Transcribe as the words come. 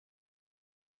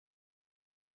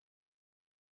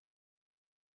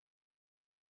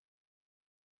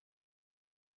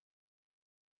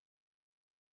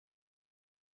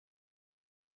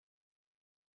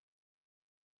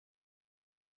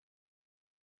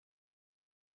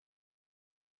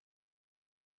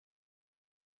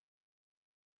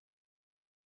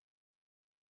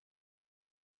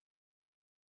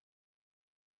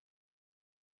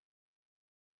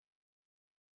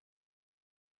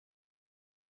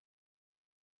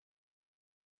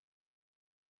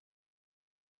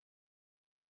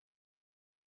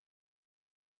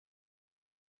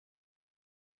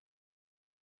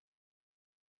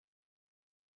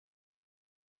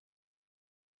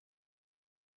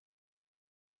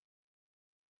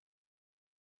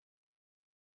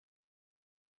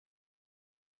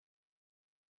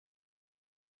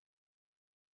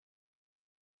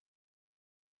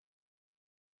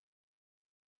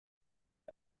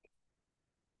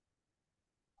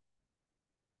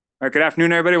All right, good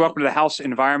afternoon, everybody. Welcome to the House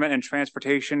Environment and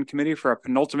Transportation Committee for our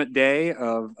penultimate day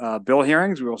of bill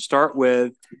hearings. We will start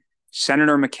with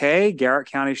Senator McKay, Garrett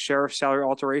County Sheriff Salary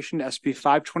Alteration, SB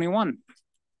 521.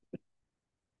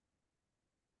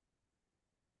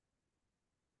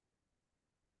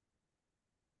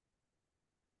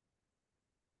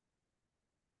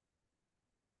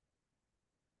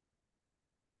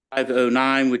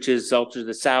 $509, which is alter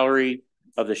the salary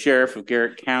of the sheriff of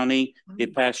Garrett County.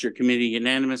 It passed your committee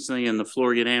unanimously and the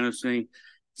floor unanimously.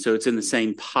 So it's in the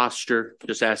same posture.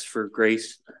 Just ask for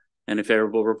grace and a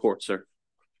favorable report, sir.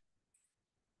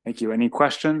 Thank you. Any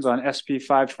questions on SB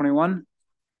 521?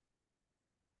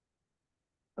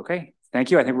 Okay, thank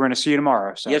you. I think we're going to see you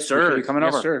tomorrow. So yes, sir. You coming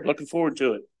over. Yes, sir. Looking forward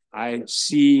to it. I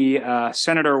see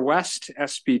Senator West,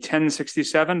 SB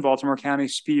 1067, Baltimore County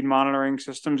Speed Monitoring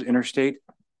Systems, Interstate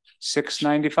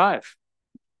 695.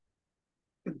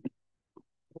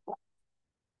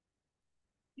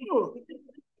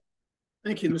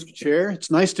 Thank you, Mr. Chair.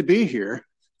 It's nice to be here.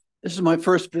 This is my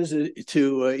first visit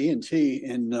to ENT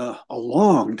in a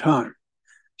long time.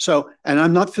 So, and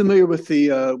I'm not familiar with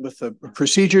the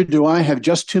procedure. Do I have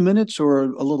just 2 minutes or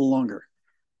a little longer?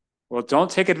 Well, don't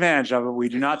take advantage of it. We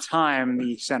do not time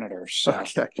the senators. So.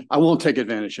 Okay, I won't take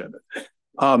advantage of it.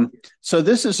 So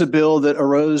this is a bill that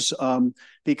arose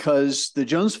because the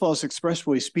Jones Falls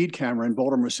Expressway speed camera in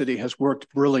Baltimore City has worked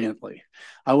brilliantly.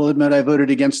 I will admit I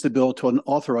voted against the bill to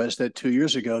authorize that 2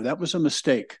 years ago. That was a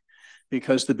mistake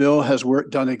because the bill has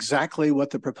done exactly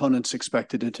what the proponents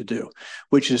expected it to do,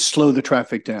 which is slow the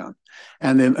traffic down.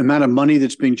 And the amount of money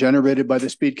that's being generated by the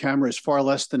speed camera is far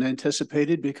less than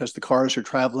anticipated because the cars are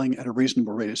traveling at a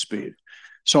reasonable rate of speed.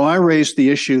 So I raised the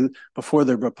issue before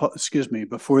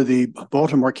the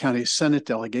Baltimore County Senate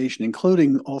delegation,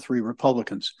 including all three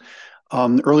Republicans,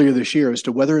 earlier this year as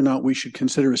to whether or not we should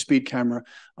consider a speed camera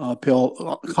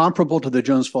bill comparable to the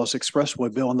Jones Falls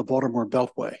Expressway bill on the Baltimore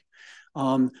Beltway.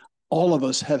 All of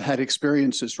us have had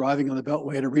experiences driving on the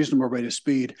Beltway at a reasonable rate of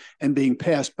speed and being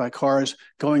passed by cars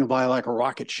going by like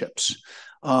rocket ships.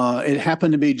 It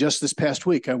happened to me just this past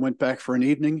week. I went back for an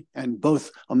evening, and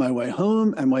both on my way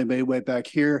home and my way back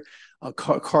here,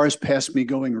 cars passed me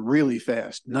going really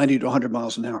fast, 90 to 100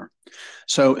 miles an hour.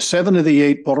 So 7 of the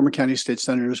 8 Baltimore County state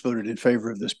senators voted in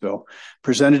favor of this bill,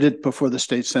 presented it before the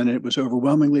state Senate. It was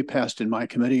overwhelmingly passed in my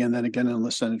committee and then again on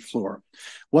the Senate floor.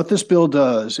 What this bill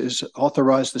does is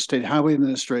authorize the State Highway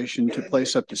Administration to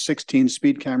place up to 16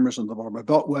 speed cameras on the Baltimore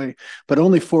Beltway, but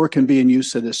only 4 can be in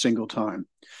use at a single time.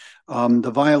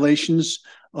 The violations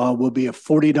will be a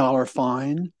 $40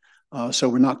 fine. So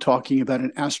we're not talking about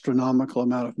an astronomical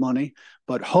amount of money,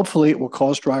 but hopefully it will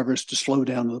cause drivers to slow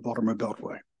down to the Baltimore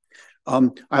Beltway.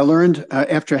 I learned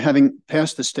after having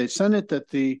passed the state Senate that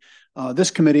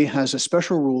this committee has a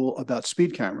special rule about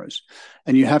speed cameras,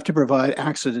 and you have to provide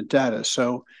accident data.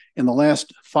 So in the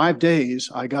last 5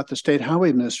 days, I got the State Highway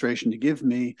Administration to give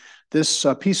me this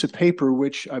piece of paper,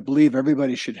 which I believe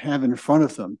everybody should have in front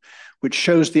of them, which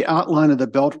shows the outline of the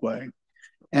Beltway.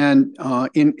 And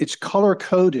it's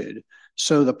color-coded.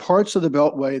 So the parts of the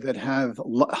Beltway that have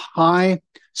high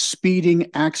speeding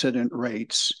accident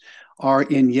rates are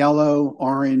in yellow,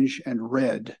 orange, and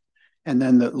red. And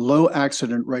then the low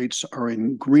accident rates are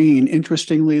in green.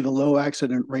 Interestingly, the low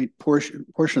accident rate portion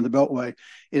of the Beltway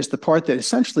is the part that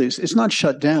essentially is not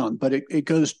shut down, but it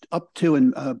goes up to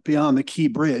and beyond the Key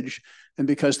Bridge. And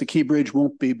because the Key Bridge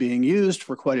won't be being used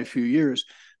for quite a few years,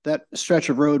 that stretch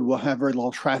of road will have very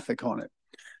little traffic on it.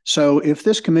 So if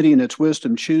this committee in its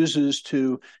wisdom chooses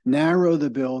to narrow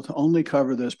the bill to only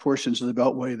cover those portions of the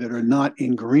Beltway that are not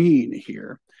in green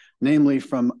here, namely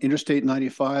from Interstate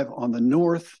 95 on the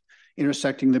north,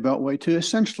 intersecting the Beltway, to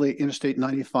essentially Interstate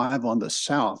 95 on the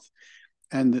south,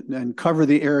 and cover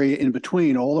the area in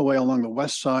between all the way along the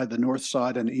west side, the north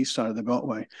side, and the east side of the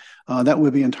Beltway, that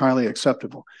would be entirely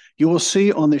acceptable. You will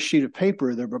see on this sheet of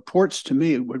paper, the reports to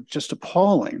me were just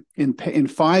appalling. In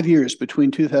 5 years, between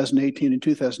 2018 and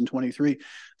 2023,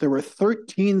 there were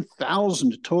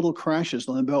 13,000 total crashes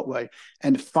on the Beltway,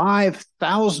 and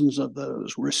 5,000 of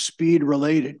those were speed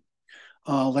related.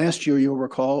 Last year, you'll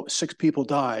recall, 6 people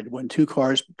died when 2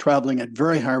 cars traveling at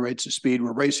very high rates of speed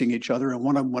were racing each other, and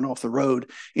one of them went off the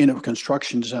road in a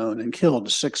construction zone and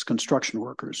killed 6 construction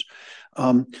workers.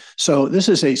 So this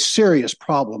is a serious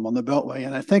problem on the Beltway,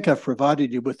 and I think I've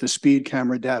provided you with the speed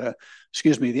camera data,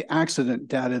 the accident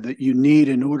data that you need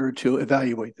in order to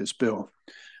evaluate this bill.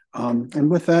 And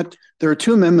with that, there are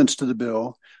 2 amendments to the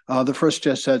bill. The first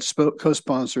just had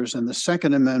co-sponsors, and the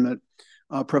second amendment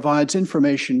provides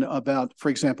information about, for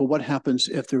example, what happens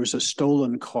if there is a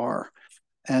stolen car.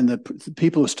 and the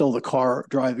people who stole the car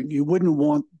driving, you wouldn't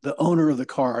want the owner of the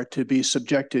car to be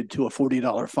subjected to a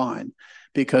 $40 fine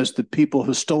because the people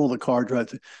who stole the car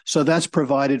drive. So that's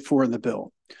provided for in the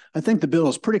bill. I think the bill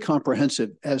is pretty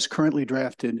comprehensive as currently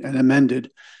drafted and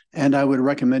amended, and I would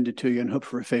recommend it to you and hope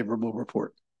for a favorable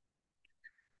report.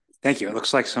 Thank you. It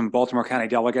looks like some Baltimore County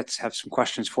delegates have some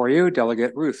questions for you.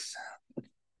 Delegate Ruth.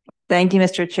 Thank you,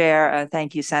 Mr. Chair.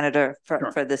 Thank you, Senator,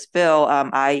 for this bill.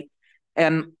 I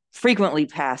am frequently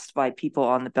passed by people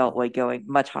on the Beltway going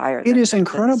much higher. It is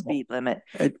incredible. Than the speed limit.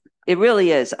 It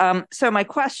really is. So my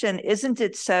question, isn't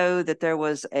it so that there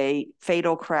was a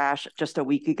fatal crash just a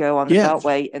week ago on the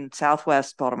Beltway in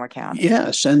Southwest Baltimore County?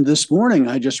 Yes. And this morning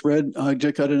I just got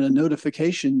a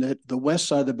notification that the west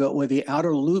side of the Beltway, the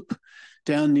outer loop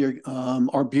down near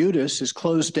Arbutus, is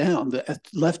closed down. The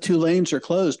left two lanes are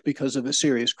closed because of a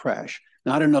serious crash.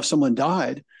 Now, I don't know if someone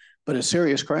died, but a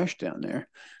serious crash down there.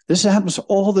 This happens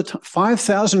all the time.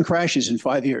 5,000 crashes in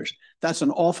 5 years. That's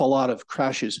an awful lot of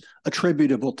crashes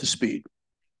attributable to speed.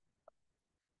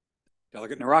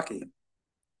 Delegate Naraki.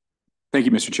 Thank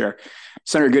you, Mr. Chair.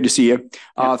 Senator, good to see you.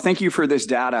 Thank you for this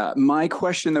data. My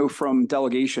question, though, from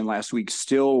delegation last week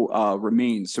still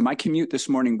remains. So my commute this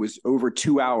morning was over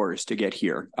 2 hours to get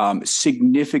here,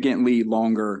 significantly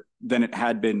longer than it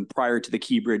had been prior to the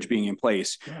Key Bridge being in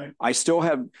place. Right. I still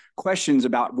have questions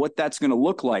about what that's going to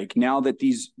look like now that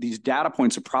these data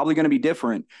points are probably going to be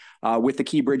different with the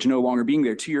Key Bridge no longer being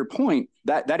there. To your point,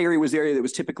 that area was the area that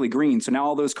was typically green. So now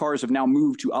all those cars have now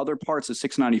moved to other parts of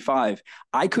 695.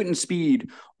 I couldn't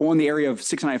speed on the area of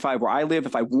 695 where I live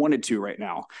if I wanted to right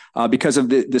now because of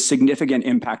the significant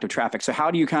impact of traffic. So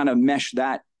how do you kind of mesh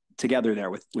that together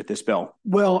there with this bill?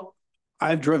 Well,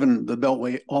 I've driven the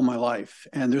Beltway all my life,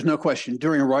 and there's no question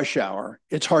during a rush hour,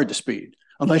 it's hard to speed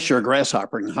unless you're a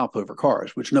grasshopper and hop over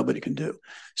cars, which nobody can do.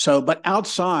 So, but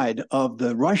outside of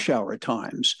the rush hour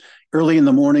times, early in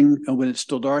the morning when it's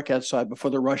still dark outside before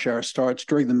the rush hour starts,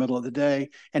 during the middle of the day,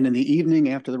 and in the evening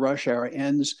after the rush hour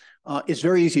ends, it's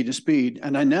very easy to speed.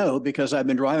 And I know because I've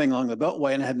been driving along the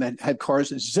Beltway and have had cars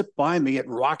that zip by me at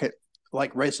rocket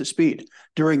like race of speed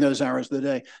during those hours of the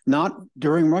day, not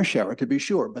during rush hour to be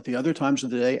sure, but the other times of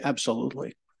the day,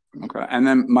 absolutely. Okay. And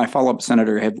then my follow-up,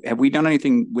 Senator, have we done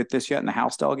anything with this yet in the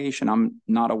House delegation? I'm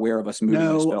not aware of us moving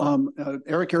this bill.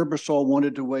 Eric Ebersol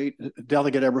wanted to wait,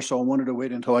 Delegate Ebersol wanted to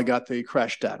wait until I got the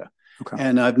crash data. Okay.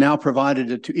 And I've now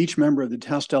provided it to each member of the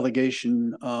House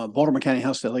delegation, Baltimore County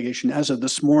House delegation as of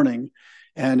this morning.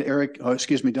 And Delegate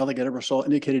Ebersol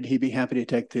indicated he'd be happy to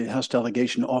take the House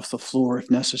delegation off the floor if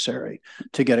necessary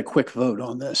to get a quick vote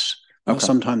on this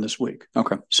sometime this week.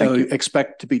 Okay. So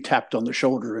expect to be tapped on the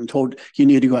shoulder and told you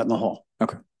need to go out in the hall.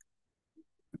 Okay.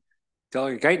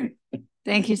 Delegate Guyton.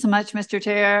 Thank you so much, Mr.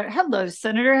 Chair. Hello,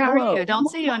 Senator. How are you? Don't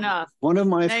see you enough. One of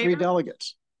my three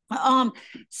delegates.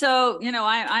 So,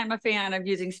 I'm a fan of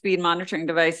using speed monitoring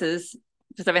devices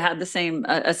because I've had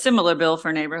a similar bill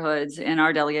for neighborhoods in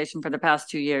our delegation for the past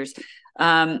 2 years.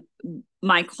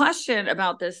 My question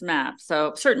about this map,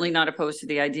 so certainly not opposed to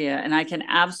the idea, and I can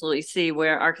absolutely see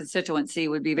where our constituency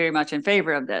would be very much in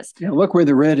favor of this. Yeah, look where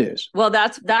the red is. Well,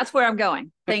 that's where I'm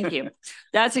going. Thank you.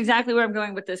 That's exactly where I'm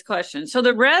going with this question. So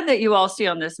the red that you all see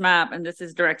on this map, and this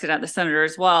is directed at the senator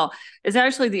as well, is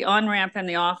actually the on-ramp and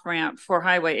the off-ramp for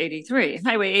Highway 83.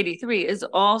 Highway 83 is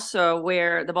also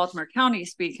where the Baltimore County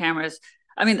speed cameras,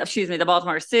 the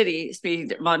Baltimore City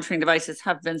speed monitoring devices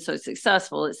have been so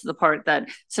successful. It's the part that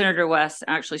Senator West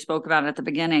actually spoke about at the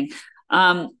beginning.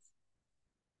 While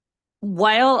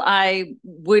I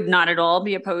would not at all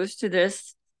be opposed to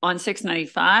this on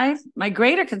 695, my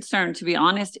greater concern, to be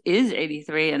honest, is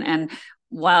 83. And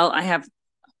while I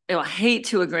hate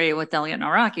to agree with Delegate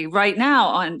Naraki, right now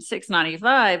on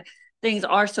 695, things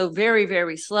are so very,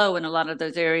 very slow in a lot of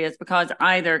those areas because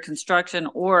either construction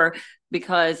or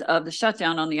because of the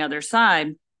shutdown on the other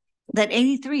side, that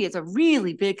 83 is a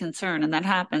really big concern. And that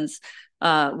happens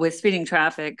with speeding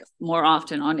traffic more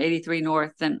often on 83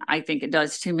 North than I think it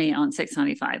does to me on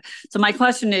 695. So my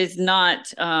question is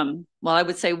not, I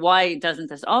would say, why doesn't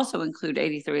this also include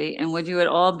 83? And would you at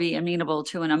all be amenable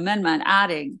to an amendment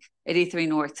adding 83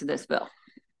 North to this bill?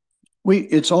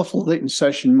 It's awful late in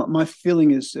session. My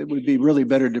feeling is it would be really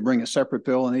better to bring a separate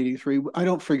bill on 83.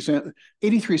 For example,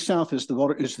 83 South is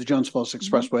the Jones Falls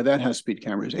Expressway. That has speed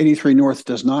cameras. 83 North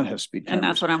does not have speed cameras. And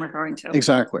that's what I'm referring to.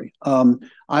 Exactly.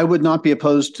 I would not be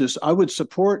opposed to, I would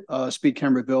support a speed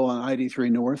camera bill on 83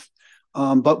 North,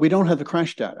 but we don't have the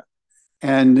crash data.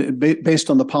 And based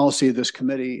on the policy of this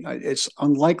committee, it's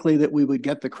unlikely that we would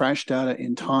get the crash data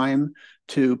in time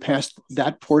to pass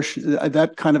that portion,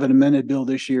 that kind of an amended bill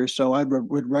this year. So I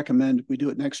would recommend we do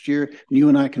it next year, and you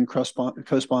and I can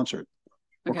co-sponsor it.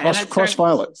 Okay,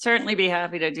 cross-file it. Certainly be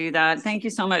happy to do that. Thank you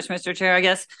so much, Mr. Chair. I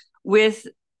guess with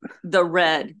the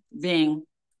red being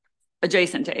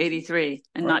adjacent to 83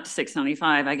 and not to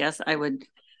 695, I guess I would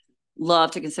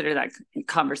love to consider that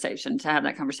conversation, to have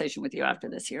that conversation with you after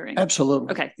this hearing.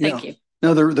 Absolutely. Okay, thank you.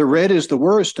 Now, the red is the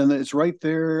worst, and it's right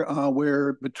there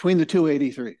where between the two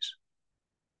 83s.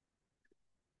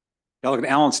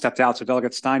 Delegate Allen stepped out, so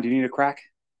Delegate Stein, do you need a crack?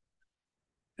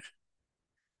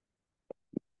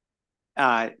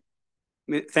 Thank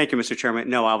you, Mr. Chairman.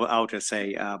 No, I'll just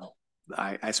say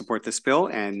I support this bill,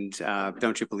 and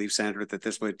don't you believe, Senator, that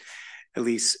this would at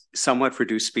least somewhat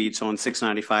reduce speeds on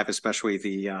 695, especially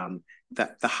the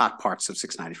hot parts of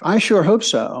 695? I sure hope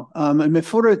so. I mean,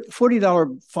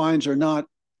 $40 fines are not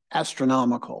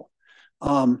astronomical.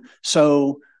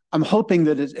 So I'm hoping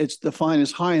that the fine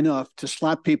is high enough to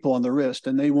slap people on the wrist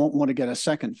and they won't want to get a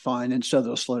second fine, and so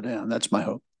they'll slow down. That's my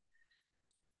hope.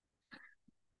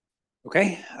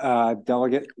 Okay,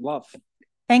 Delegate Love.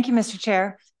 Thank you, Mr.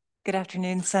 Chair. Good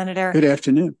afternoon, Senator. Good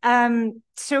afternoon.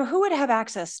 So who would have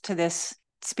access to this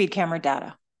speed camera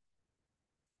data?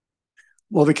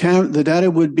 Well, the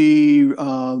data would be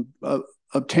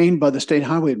obtained by the State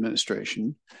Highway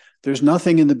Administration. There's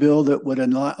nothing in the bill that would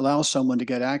allow someone to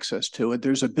get access to it.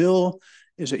 There's a bill,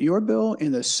 is it your bill,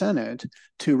 in the Senate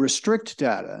to restrict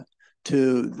data,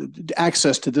 to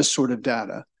access to this sort of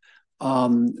data.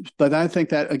 But I think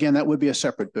that, again, that would be a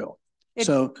separate bill.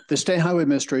 So the State Highway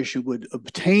Administration would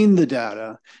obtain the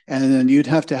data, and then you'd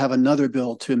have to have another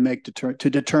bill to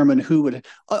determine who would,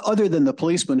 other than the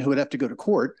policeman who would have to go to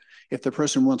court if the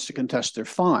person wants to contest their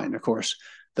fine. Of course,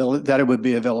 that it would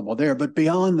be available there. But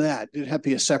beyond that, it'd have to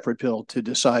be a separate bill to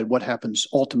decide what happens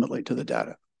ultimately to the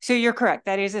data. So you're correct.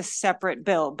 That is a separate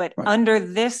bill. But under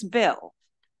this bill,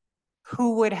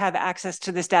 who would have access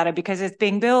to this data? Because it's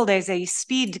being billed as a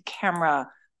speed camera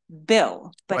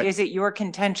bill. But is it your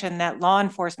contention that law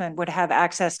enforcement would have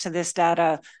access to this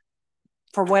data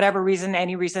for whatever reason,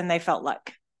 any reason they felt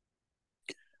like?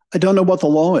 I don't know what the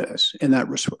law is in that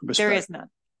respect. There is none.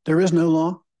 There is no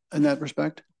law in that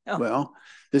respect? Oh. Well,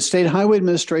 the State Highway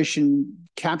Administration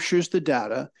captures the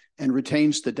data and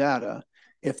retains the data.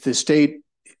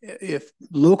 If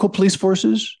local police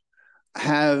forces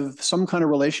have some kind of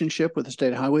relationship with the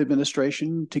State Highway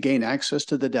Administration to gain access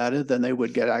to the data, then they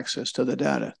would get access to the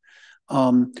data.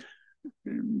 I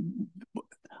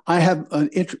have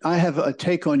a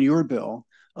take on your bill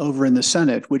over in the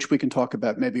Senate, which we can talk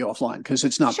about maybe offline, because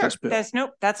it's not this bill.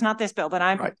 That's not this bill, but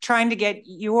I'm trying to get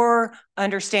your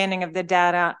understanding of the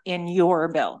data in your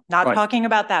bill, not talking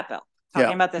about that bill.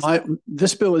 Talking about this bill.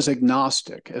 This bill is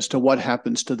agnostic as to what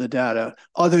happens to the data,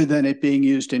 other than it being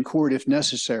used in court if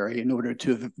necessary in order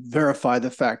to verify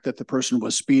the fact that the person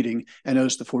was speeding and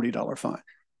owes the $40 fine.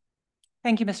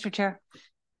 Thank you, Mr. Chair.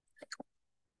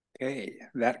 Okay,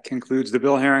 that concludes the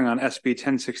bill hearing on SB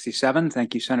 1067.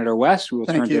 Thank you, Senator West. We will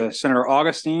turn to Senator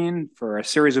Augustine for a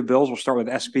series of bills. We'll start with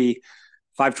SB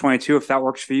 522, if that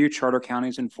works for you, Charter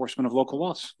County's enforcement of local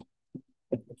laws.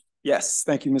 Yes,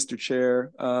 thank you, Mr.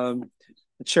 Chair.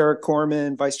 Chair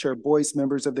Corman, Vice Chair Boyce,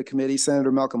 members of the committee,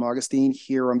 Senator Malcolm Augustine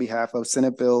here on behalf of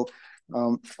Senate Bill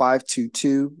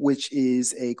 522, which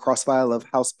is a cross-file of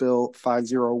House Bill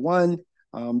 501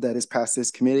 that is passed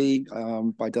this committee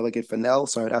by Delegate Fennell.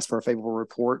 So I'd ask for a favorable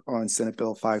report on Senate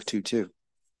Bill 522.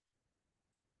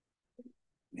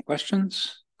 Any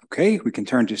questions? Okay, we can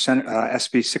turn to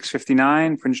SB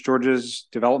 659, Prince George's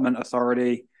Development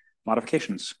Authority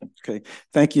modifications. Okay,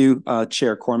 thank you,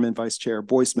 Chair Corman, Vice Chair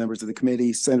Boyce, members of the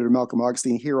committee, Senator Malcolm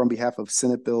Augustine here on behalf of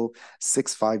Senate Bill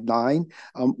 659.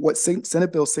 What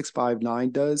Senate Bill 659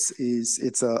 does is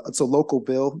it's a local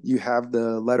bill. You have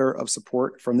the letter of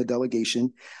support from the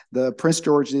delegation. The Prince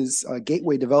George's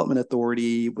Gateway Development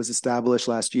Authority was established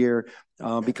last year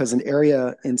because an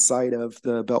area inside of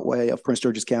the Beltway of Prince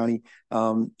George's County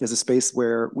is a space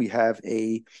where we have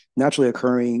a naturally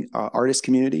occurring artist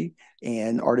community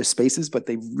and artist spaces, but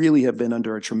they really have been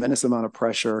under a tremendous amount of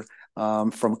pressure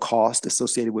from cost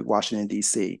associated with Washington,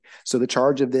 D.C. So the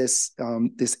charge of this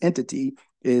entity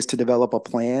is to develop a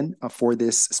plan for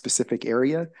this specific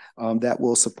area that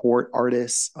will support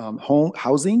artists' home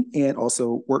housing and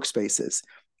also workspaces.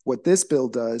 What this bill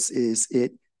does is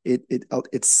it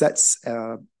sets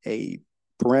a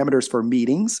parameters for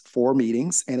meetings,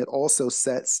 and it also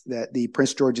sets that the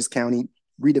Prince George's County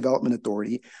Redevelopment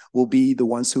Authority will be the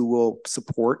ones who will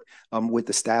support with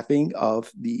the staffing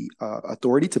of the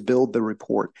authority to build the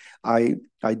report. I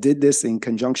did this in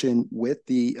conjunction with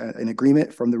an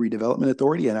agreement from the Redevelopment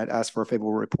Authority, and I'd ask for a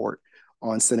favorable report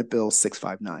on Senate Bill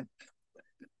 659.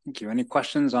 Thank you. Any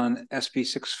questions on SB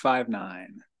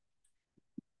 659?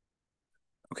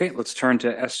 Okay, let's turn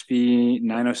to SB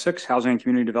 906, Housing and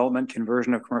Community Development,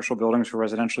 Conversion of Commercial Buildings for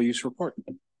Residential Use Report.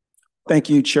 Thank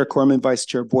you, Chair Corman, Vice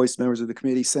Chair Boyce, members of the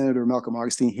committee. Senator Malcolm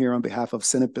Augustine here on behalf of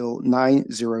Senate Bill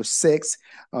 906,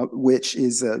 which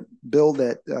is a bill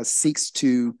that seeks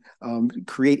to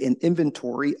create an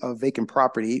inventory of vacant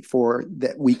property for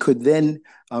that we could then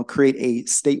create a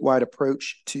statewide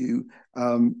approach to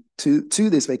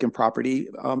this vacant property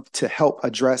to help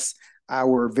address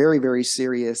our very, very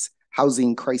serious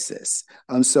housing crisis.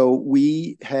 So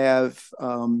we have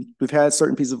we've had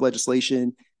certain pieces of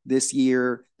legislation this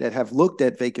year that have looked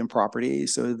at vacant property.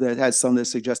 So that has some that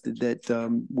suggested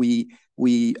that we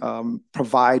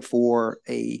provide for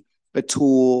a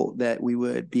tool that we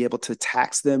would be able to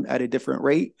tax them at a different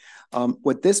rate.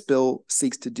 What this bill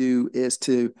seeks to do is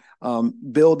to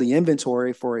build the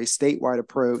inventory for a statewide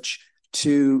approach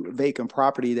to vacant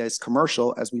property that's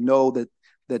commercial, as we know that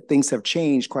things have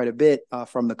changed quite a bit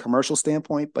from the commercial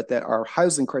standpoint, but that our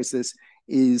housing crisis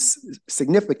is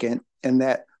significant, and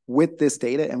that with this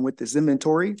data and with this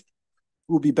inventory,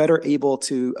 we'll be better able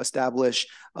to establish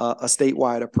a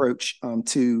statewide approach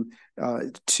to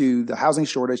the housing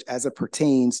shortage as it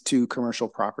pertains to commercial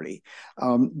property.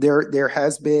 There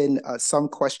has been some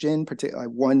question, particularly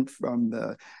one from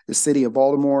the city of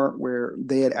Baltimore, where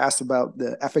they had asked about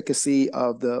the efficacy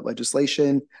of the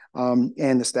legislation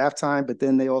and the staff time, but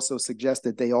then they also suggest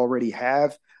that they already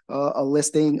have a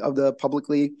listing of the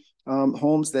publicly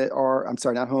homes that are, I'm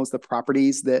sorry, not homes, the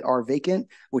properties that are vacant,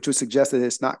 which would suggest that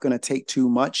it's not going to take too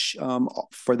much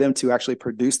for them to actually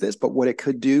produce this. But what it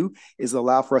could do is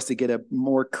allow for us to get a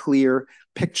more clear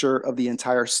picture of the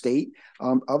entire state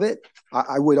of it.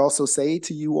 I would also say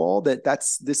to you all that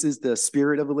this is the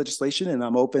spirit of the legislation, and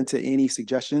I'm open to any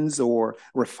suggestions or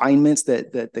refinements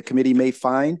that the committee may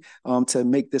find to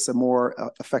make this a more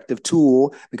effective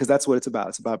tool, because that's what it's about.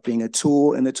 It's about being a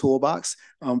tool in the toolbox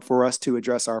for us to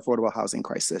address our affordable housing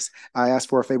crisis. I ask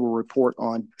for a favorable report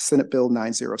on Senate Bill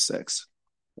 906.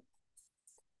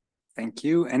 Thank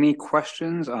you. Any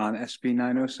questions on SB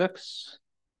 906?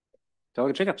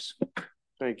 Delegate Jacobs.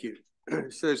 Thank you.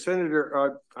 So,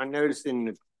 Senator, I noticed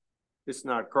it's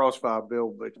not a crossfire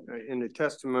bill, but in the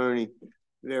testimony,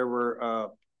 there were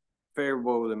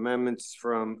favorable amendments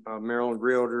from Maryland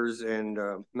Realtors and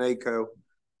MACO.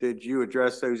 Did you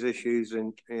address those issues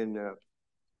in the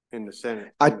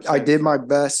Senate? I did my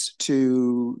best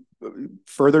to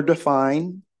further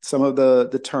define some of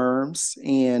the terms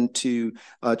and to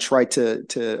try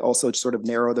to also sort of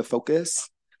narrow the focus.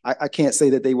 I can't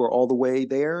say that they were all the way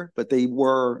there, but they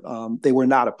were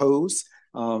not opposed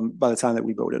by the time that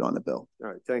we voted on the bill. All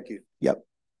right, thank you. Yep.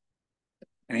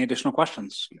 Any additional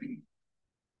questions?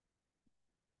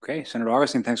 Okay, Senator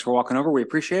Augustine, thanks for walking over. We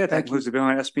appreciate it. That concludes the bill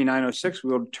on SB 906.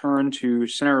 We'll turn to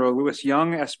Senator Lewis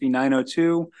Young, SB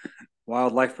 902,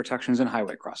 Wildlife Protections and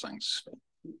Highway Crossings.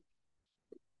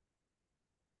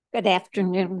 Good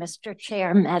afternoon, Mr.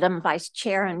 Chair, Madam Vice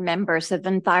Chair, and members of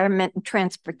Environment and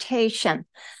Transportation.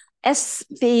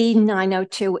 SB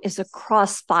 902 is a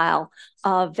cross-file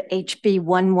of HB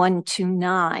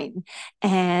 1129,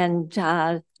 and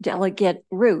Delegate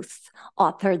Ruth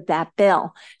authored that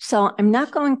bill. So I'm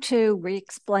not going to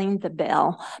re-explain the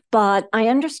bill, but I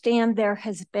understand there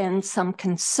has been some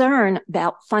concern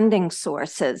about funding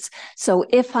sources. So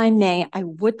if I may, I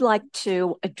would like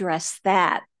to address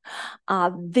that.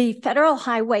 The Federal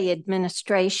Highway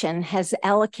Administration has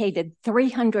allocated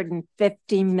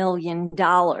 $350 million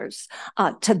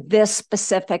to this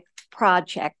specific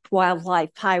project,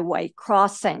 Wildlife Highway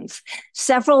Crossings.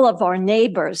 Several of our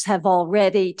neighbors have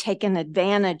already taken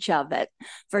advantage of it.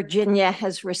 Virginia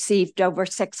has received over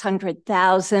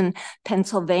 $600,000.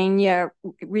 Pennsylvania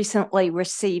recently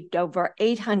received over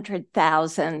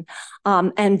 $800,000.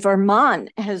 And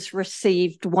Vermont has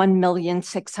received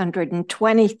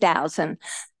 $1,620,000.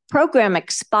 Program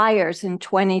expires in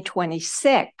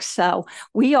 2026. So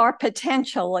we are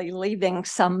potentially leaving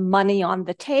some money on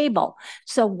the table.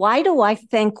 So why do I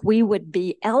think we would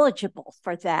be eligible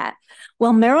for that?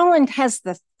 Well, Maryland has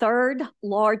the third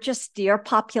largest deer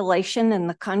population in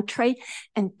the country,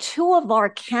 and 2 of our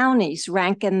counties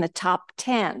rank in the top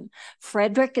 10.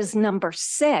 Frederick is number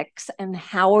 6 and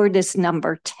Howard is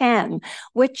number 10,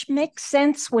 which makes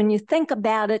sense when you think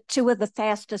about it. 2 of the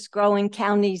fastest growing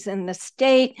counties in the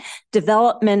state.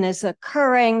 Development is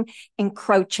occurring,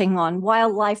 encroaching on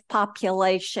wildlife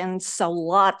populations, so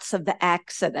lots of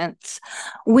accidents.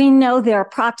 We know there are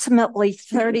approximately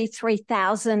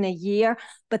 33,000 a year,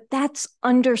 but that's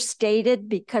understated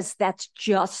because that's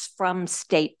just from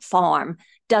State Farm.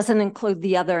 Doesn't include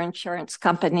the other insurance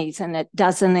companies, and it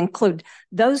doesn't include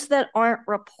those that aren't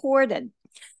reported.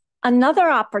 Another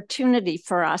opportunity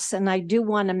for us, and I do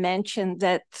want to mention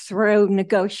that through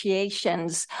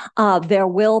negotiations, there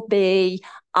will be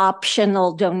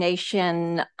optional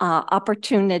donation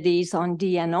opportunities on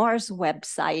DNR's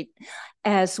website,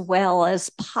 as well as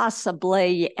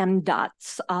possibly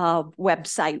MDOT's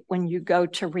website when you go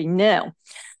to renew.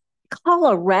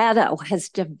 Colorado has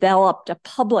developed a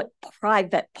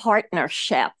public-private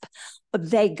partnership.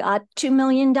 They got $2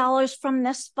 million from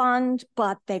this fund,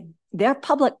 but their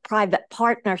public-private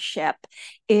partnership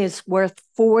is worth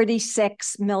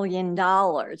 $46 million.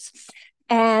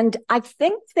 And I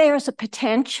think there's a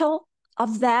potential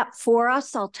of that for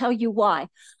us. I'll tell you why.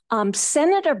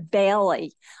 Senator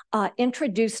Bailey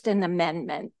introduced an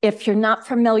amendment. If you're not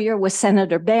familiar with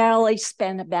Senator Bailey,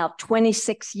 spent about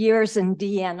 26 years in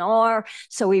DNR,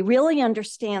 so he really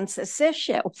understands this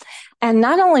issue. And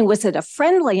not only was it a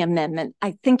friendly amendment,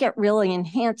 I think it really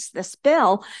enhanced this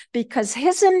bill because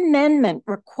his amendment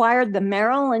required the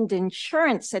Maryland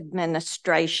Insurance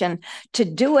Administration to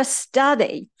do a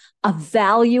study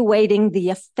evaluating the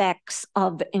effects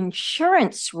of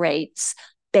insurance rates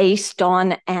based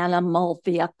on animal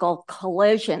vehicle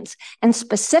collisions. And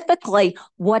specifically,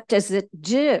 what does it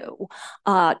do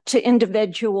to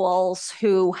individuals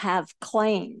who have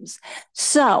claims?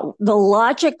 So the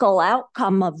logical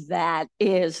outcome of that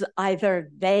is either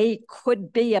they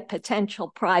could be a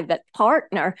potential private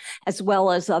partner as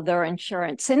well as other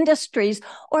insurance industries,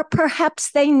 or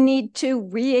perhaps they need to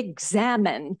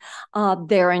re-examine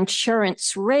their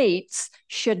insurance rates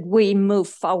should we move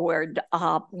forward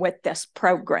with this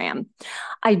program.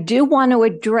 I do want to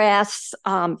address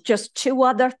just two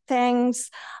other things.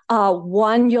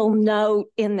 One, you'll note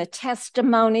in the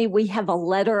testimony, we have a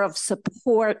letter of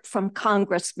support from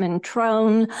Congressman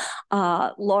Trone,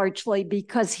 largely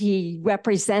because he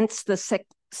represents the 6th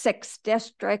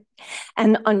District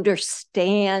and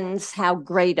understands how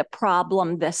great a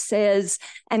problem this is.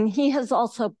 And he has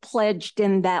also pledged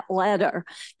in that letter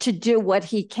to do what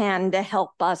he can to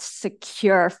help us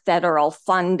secure federal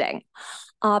funding.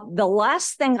 The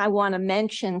last thing I want to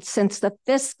mention, since the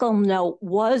fiscal note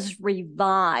was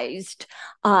revised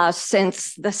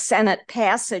since the Senate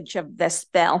passage of this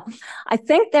bill, I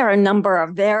think there are a number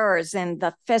of errors in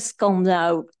the fiscal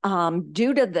note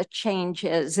due to the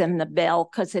changes in the bill,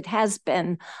 because it has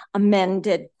been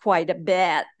amended quite a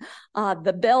bit.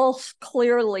 The bill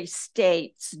clearly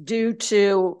states, due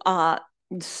to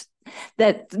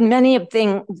that many of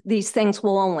these things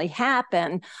will only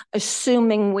happen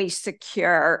assuming we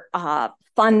secure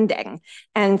funding.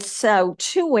 And so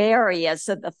 2 areas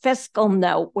of the fiscal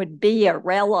note would be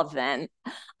irrelevant,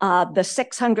 the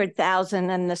 $600,000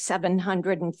 and the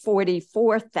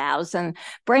 $744,000,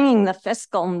 bringing the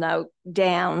fiscal note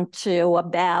down to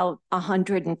about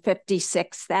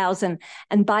 $156,000.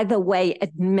 And by the way,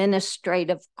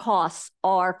 administrative costs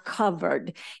are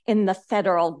covered in the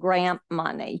federal grant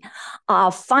money.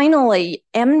 Finally,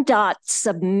 MDOT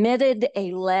submitted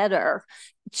a letter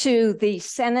to the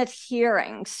Senate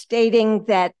hearing stating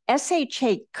that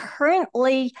SHA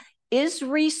currently is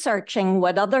researching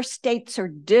what other states are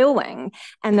doing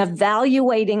and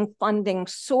evaluating funding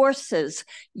sources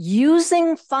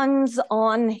using funds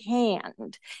on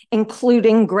hand,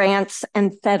 including grants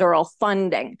and federal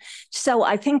funding. So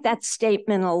I think that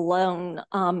statement alone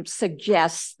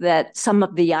suggests that some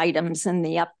of the items in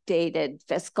the updated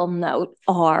fiscal note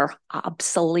are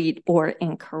obsolete or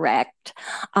incorrect.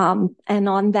 And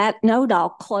on that note,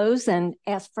 I'll close and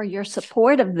ask for your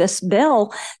support of this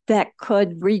bill that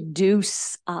could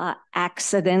reduce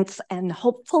accidents and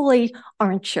hopefully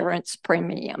our insurance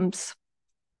premiums.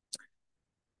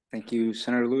 Thank you,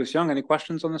 Senator Lewis Young. Any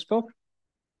questions on this bill?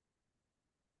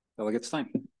 Delegate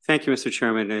Stein. Thank you, Mr.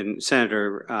 Chairman, and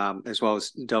Senator, as well as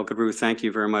Delegate Ruth, thank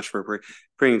you very much for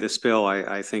bringing this bill.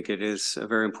 I think it is a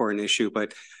very important issue,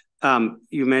 but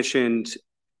you mentioned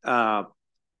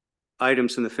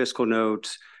items in the fiscal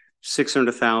note,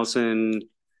 $600,000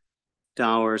 and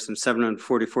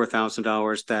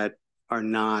 $744,000 that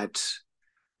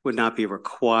would not be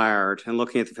required. And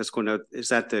looking at the fiscal note, is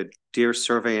that the deer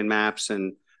survey and maps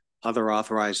and other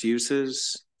authorized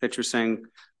uses that you're saying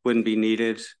wouldn't be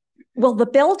needed? Well, the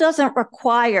bill doesn't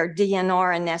require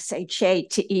DNR and SHA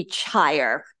to each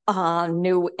hire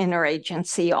new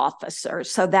interagency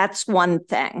officers. So that's one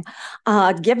thing.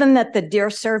 Given that the deer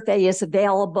survey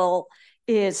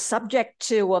is subject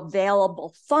to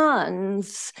available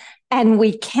funds, and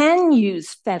we can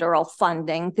use federal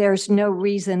funding, there's no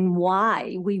reason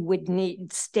why we would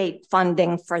need state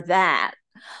funding for that.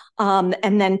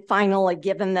 And then finally,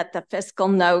 given that the fiscal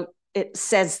note it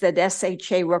says that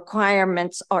SHA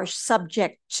requirements are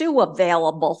subject to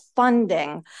available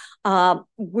funding.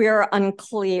 We're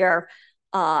unclear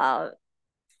how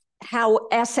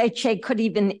SHA could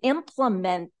even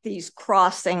implement these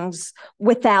crossings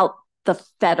without the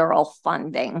federal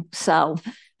funding. So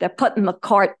they're putting the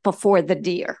cart before the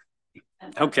deer.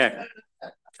 Okay.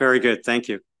 Very good. Thank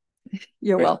you.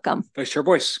 You're welcome. Vice Chair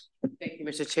Boyce. Thank you,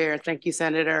 Mr. Chair. Thank you,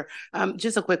 Senator.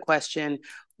 Just a quick question.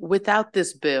 Without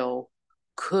this bill,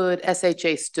 could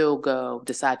SHA still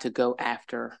decide to go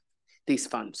after these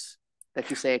funds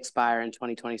that you say expire in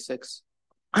 2026?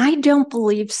 I don't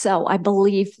believe so. I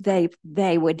believe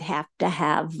they would have to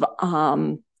have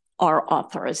our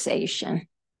authorization.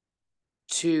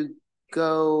 To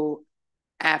go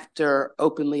after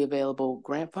openly available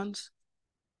grant funds?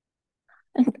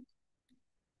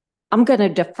 I'm going to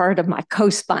defer to my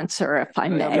co-sponsor if I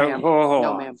may. Hold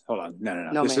on.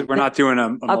 No, we're not doing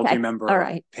a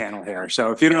multi-member panel here.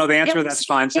 So if you don't know the answer, that's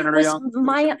fine, Senator Young.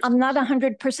 I'm not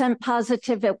 100%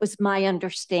 positive. It was my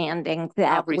understanding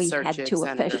that we had to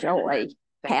officially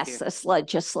pass this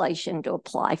legislation to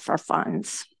apply for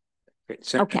funds.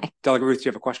 Great. Okay. Delegate Ruth, do you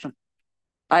have a question?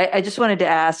 I just wanted to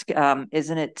ask,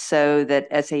 isn't it so that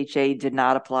SHA did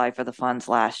not apply for the funds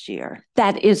last year?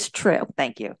 That is true.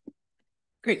 Thank you.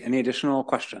 Great. Any additional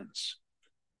questions?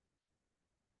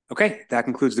 Okay, that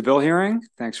concludes the bill hearing.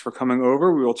 Thanks for coming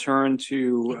over. We will turn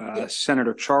to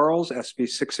Senator Charles, SB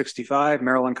 665,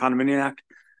 Maryland Condominium Act,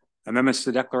 amendments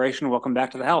to the declaration. Welcome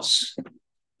back to the House.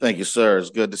 Thank you, sir. It's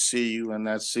good to see you in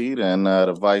that seat. And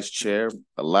the Vice Chair,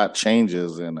 a lot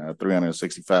changes in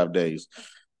 365 days.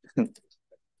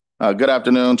 Good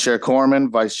afternoon, Chair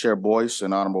Corman, Vice Chair Boyce,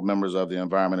 and honorable members of the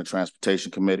Environment and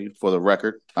Transportation Committee. For the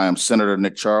record, I am Senator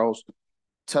Nick Charles,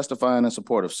 testifying in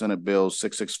support of Senate Bill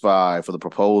 665 for the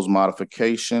proposed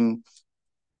modification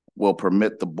will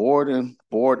permit the board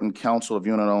and council of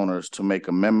unit owners to make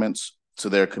amendments to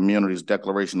their community's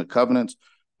declaration of covenants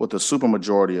with a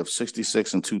supermajority of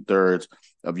 66 2/3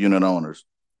 of unit owners,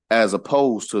 as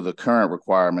opposed to the current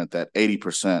requirement that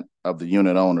 80% of the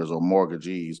unit owners or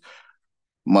mortgagees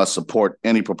must support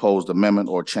any proposed amendment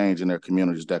or change in their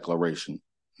community's declaration.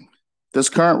 This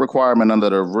current requirement under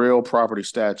the real property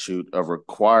statute of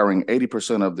requiring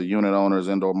 80% of the unit owners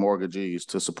and or mortgagees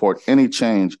to support any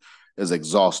change is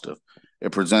exhaustive.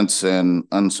 It presents an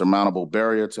unsurmountable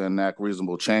barrier to enact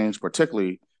reasonable change,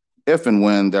 particularly if and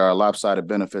when there are lopsided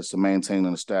benefits to maintaining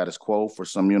the status quo for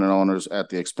some unit owners at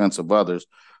the expense of others,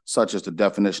 such as the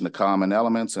definition of common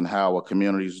elements and how a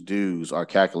community's dues are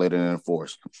calculated and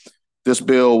enforced. This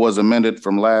bill was amended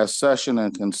from last session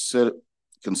and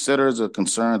considers the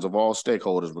concerns of all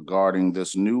stakeholders regarding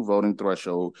this new voting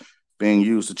threshold being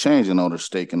used to change an owner's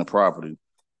stake in the property,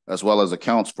 as well as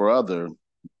accounts for other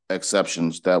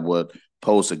exceptions that would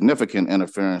pose significant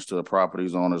interference to the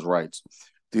property's owner's rights.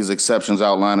 These exceptions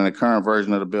outlined in the current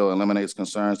version of the bill eliminates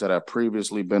concerns that have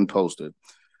previously been posted.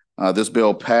 This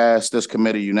bill passed this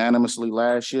committee unanimously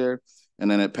last year,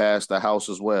 and then it passed the House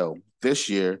as well. This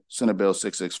year, Senate Bill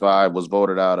 665 was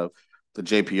voted out of the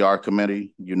JPR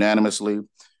committee unanimously,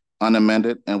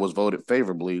 unamended, and was voted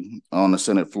favorably on the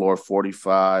Senate floor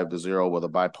 45-0 with a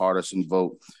bipartisan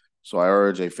vote. So I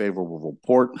urge a favorable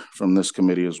report from this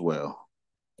committee as well.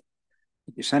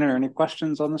 Thank you, Senator. Any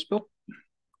questions on this bill?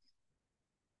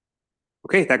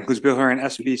 Okay, that concludes bill hearing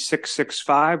SB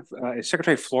 665. Is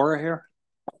Secretary Flora here?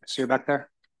 I see her back there.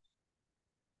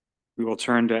 We will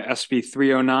turn to SB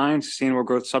 309, Sustainable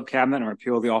Growth Subcabinet, and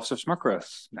repeal the Office of Smart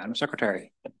Growth. Madam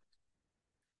Secretary.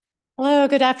 Hello,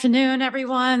 good afternoon,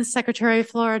 everyone. Secretary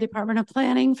Flora, Department of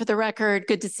Planning. For the record,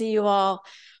 good to see you all.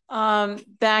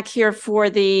 Back here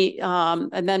for the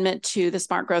amendment to the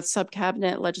Smart Growth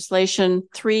Subcabinet legislation.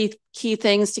 3 key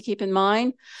things to keep in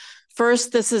mind.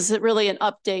 First, this is really an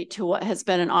update to what has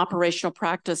been an operational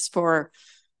practice for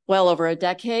well over a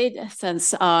decade.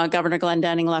 Since Governor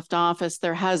Glendening left office,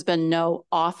 there has been no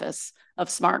office of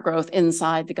smart growth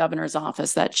inside the governor's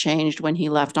office. That changed when he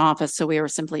left office, so we were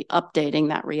simply updating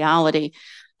that reality.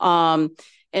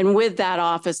 And with that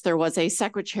office, there was a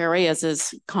secretary, as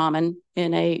is common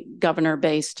in a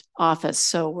governor-based office.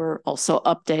 So we're also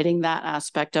updating that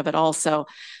aspect of it also.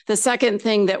 The second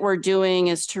thing that we're doing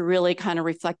is to really kind of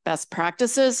reflect best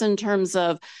practices in terms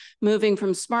of moving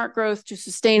from smart growth to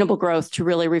sustainable growth to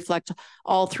really reflect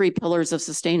all 3 pillars of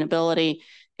sustainability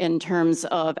in terms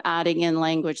of adding in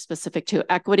language specific to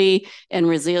equity and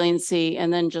resiliency,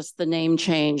 and then just the name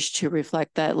change to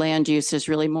reflect that land use is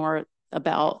really more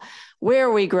about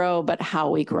where we grow, but how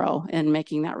we grow and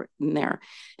making that in there.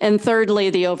 And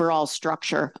thirdly, the overall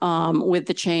structure. With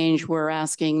the change, we're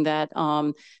asking that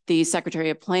the Secretary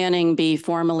of Planning be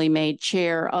formally made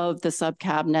chair of the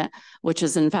subcabinet, which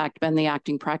has in fact been the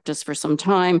acting practice for some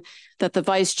time, that the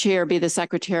vice chair be the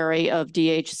Secretary of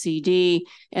DHCD,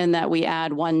 and that we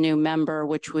add one new member,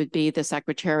 which would be the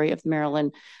Secretary of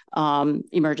Maryland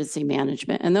Emergency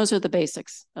Management. And those are the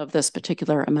basics of this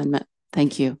particular amendment.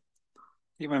 Thank you.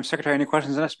 Madam Secretary, any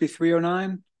questions on SB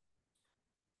 309?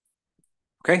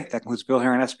 Okay, that concludes bill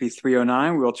hearing on SB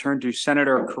 309. We will turn to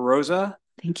Senator Carrozza.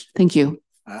 Thank you.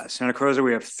 Senator Carrozza,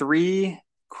 we have 3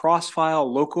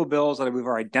 cross-file local bills that I believe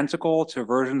are identical to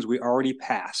versions we already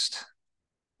passed.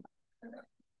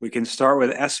 We can start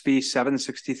with SB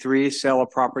 763, sale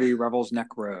of property, Revels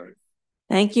Neck Road.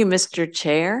 Thank you, Mr.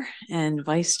 Chair and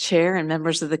Vice Chair and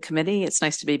members of the committee. It's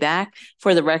nice to be back.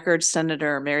 For the record,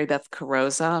 Senator Mary Beth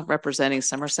Carrozza representing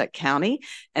Somerset County.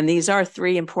 And these are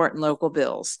 3 important local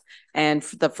bills. And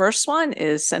the first one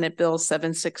is Senate Bill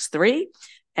 763.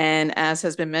 And as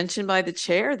has been mentioned by the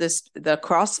chair, the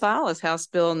cross file is House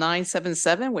Bill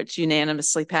 977, which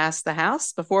unanimously passed the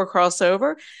House before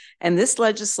crossover. And this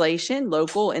legislation,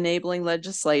 local enabling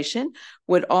legislation,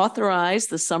 would authorize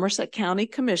the Somerset County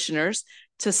Commissioners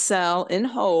to sell in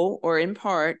whole or in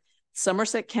part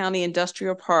Somerset County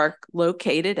Industrial Park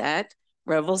located at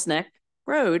Revels Neck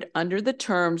Road under the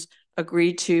terms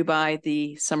agreed to by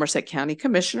the Somerset County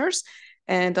Commissioners.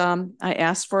 And I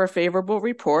asked for a favorable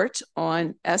report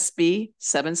on SB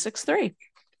 763.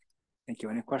 Thank you.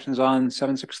 Any questions on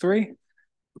 763?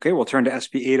 Okay, we'll turn to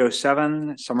SB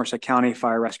 807, Somerset County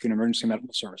Fire Rescue and Emergency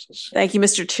Medical Services. Thank you,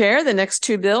 Mr. Chair. The next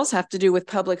 2 bills have to do with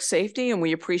public safety, and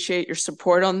we appreciate your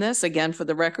support on this. Again, for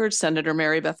the record, Senator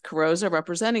Mary Beth Carrozza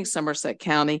representing Somerset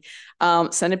County.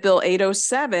 Senate Bill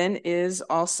 807 is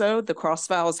also the cross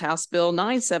file is House Bill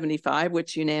 975,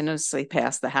 which unanimously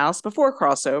passed the House before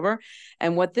crossover.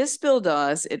 And what this bill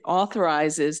does, it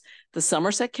authorizes the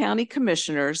Somerset County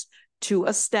Commissioners to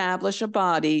establish a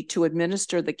body to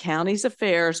administer the county's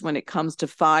affairs when it comes to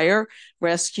fire,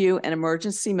 rescue, and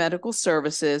emergency medical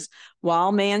services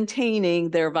while maintaining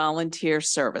their volunteer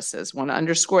services. Want to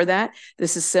underscore that.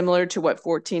 This is similar to what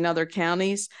 14 other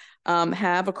counties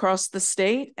have across the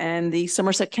state, and the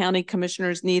Somerset County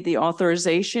Commissioners need the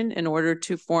authorization in order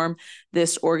to form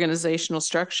this organizational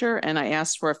structure, and I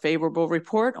asked for a favorable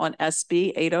report on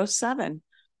SB 807.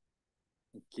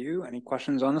 Thank you. Any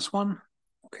questions on this one?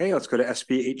 Okay, let's go to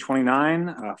SB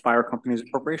 829, Fire Companies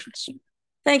Appropriations.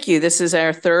 Thank you. This is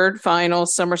our third final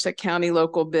Somerset County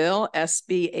local bill,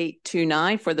 SB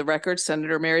 829. For the record,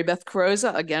 Senator Mary Beth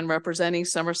Carrozza, again representing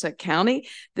Somerset County.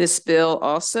 This bill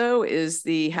also is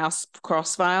the House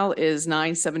cross file is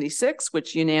 976,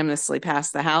 which unanimously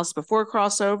passed the House before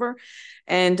crossover.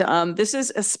 And this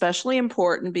is especially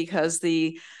important because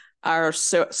our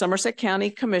Somerset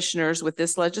County Commissioners, with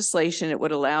this legislation, it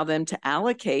would allow them to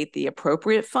allocate the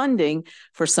appropriate funding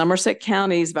for Somerset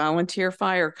County's volunteer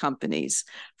fire companies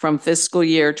from fiscal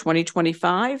year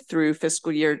 2025 through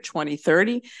fiscal year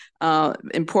 2030.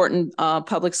 Important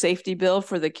public safety bill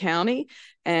for the county.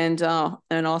 And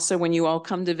also when you all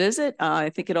come to visit, I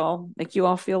think it'll make you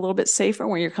all feel a little bit safer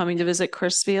when you're coming to visit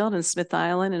Crisfield and Smith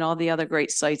Island and all the other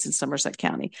great sites in Somerset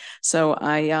County. So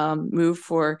I move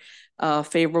for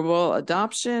favorable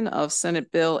adoption of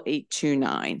Senate Bill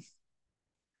 829. Thank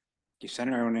you,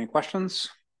 Senator. Anyone any questions?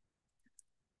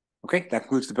 Okay, that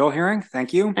concludes the bill hearing.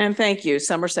 Thank you. And thank you.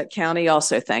 Somerset County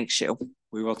also thanks you.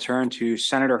 We will turn to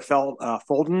Senator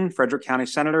Folden, Frederick County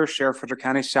Senator, Sheriff Frederick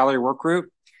County Salary Work Group.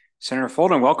 Senator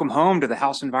Folden, welcome home to the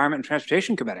House Environment and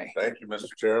Transportation Committee. Thank you,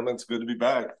 Mr. Chairman. It's good to be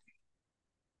back.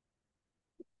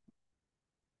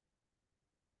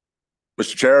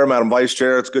 Mr. Chair, Madam Vice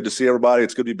Chair, it's good to see everybody.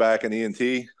 It's good to be back in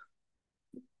ENT.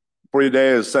 For you today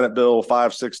is Senate Bill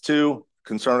 562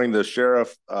 concerning the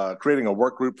sheriff, creating a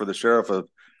work group for the Sheriff of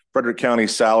Frederick County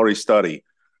salary study.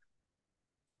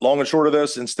 Long and short of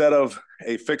this, instead of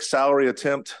a fixed salary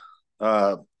attempt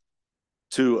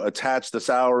to attach the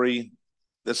salary,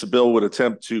 this bill would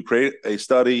attempt to create a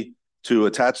study to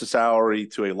attach the salary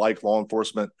to a like law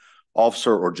enforcement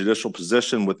officer or judicial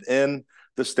position within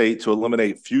the state to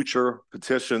eliminate future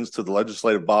petitions to the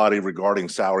legislative body regarding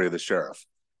salary of the sheriff.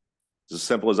 It's as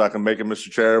simple as I can make it, Mr.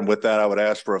 Chair. And with that, I would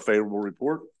ask for a favorable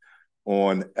report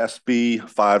on SB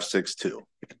 562.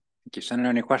 Thank you, Senator.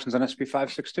 Any questions on SB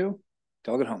 562?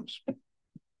 Delegate Holmes.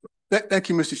 Thank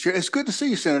you, Mr. Chair. It's good to see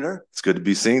you, Senator. It's good to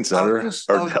be seen, Senator.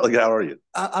 Delegate, how are you?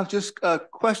 I'm just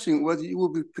questioning whether you will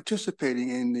be participating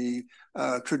in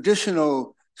the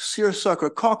traditional seersucker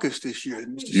caucus this year.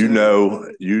 Mr.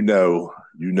 You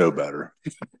know better.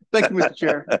 Thank you, Mr.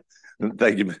 Chair.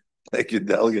 Thank you. Thank you,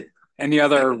 Delegate. Any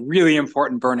other really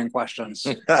important burning questions?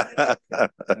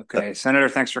 Okay, Senator,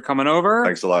 thanks for coming over.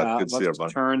 Thanks a lot. Good to see let's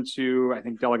everybody. turn to, I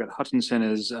think Delegate Hutchinson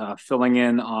is filling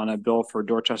in on a bill for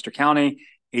Dorchester County,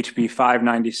 HB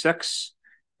 596,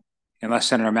 unless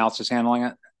Senator Mouts is handling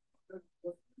it.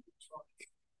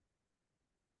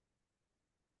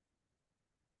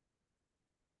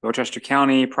 Dorchester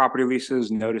County property leases,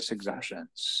 notice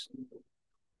exemptions.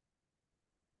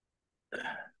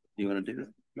 You want to do it?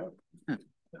 No.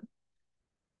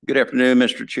 Good afternoon,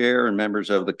 Mr. Chair and members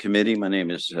of the committee. My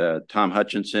name is Tom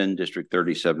Hutchinson, District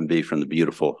 37B from the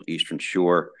beautiful Eastern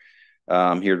Shore.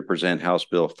 I'm here to present House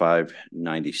Bill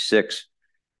 596.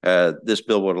 This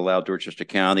bill would allow Dorchester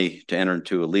County to enter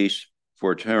into a lease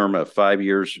for a term of 5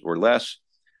 years or less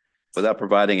without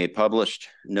providing a published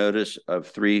notice of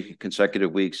 3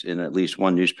 consecutive weeks in at least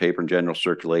one newspaper in general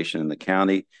circulation in the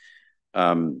county.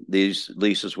 These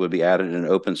leases would be added in an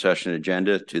open session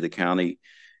agenda to the county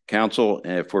council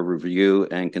for review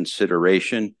and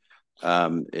consideration.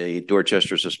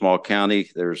 Dorchester is a small county.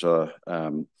 There's a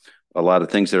lot of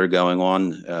things that are going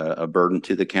on, a burden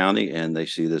to the county, and they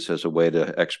see this as a way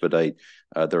to expedite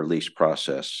their lease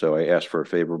process. So I ask for a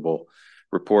favorable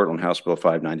report on House Bill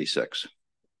 596.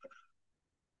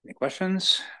 Any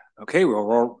questions? Okay,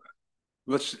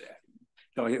 let's.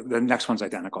 The next one's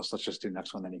identical, so let's just do the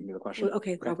next one, then you can do the question.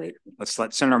 Okay, I'll wait. Let's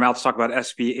let Senator Mouts talk about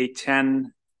SB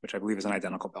 810, which I believe is an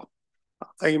identical bill.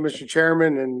 Thank you, Mr.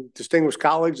 Chairman and distinguished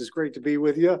colleagues. It's great to be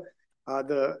with you.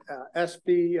 The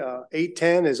SB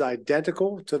 810 is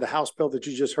identical to the House bill that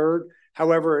you just heard.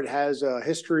 However, it has a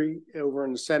history over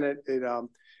in the Senate.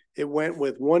 It went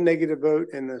with 1 negative vote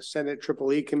in the Senate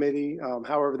EEE committee.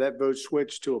 However, that vote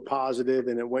switched to a positive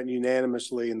and it went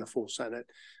unanimously in the full Senate.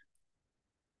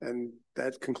 And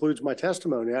that concludes my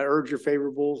testimony. I urge your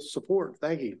favorable support.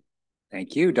 Thank you.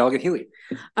 Thank you. Delegate Healy.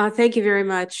 Thank you very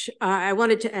much. I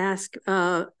wanted to ask,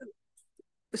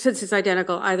 since it's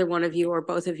identical, either one of you or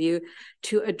both of you,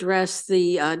 to address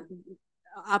the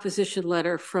opposition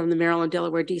letter from the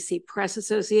Maryland-Delaware DC Press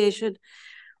Association,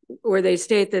 where they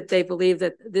state that they believe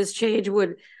that this change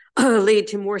would lead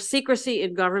to more secrecy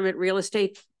in government real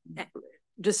estate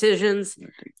decisions.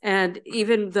 And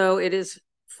even though it is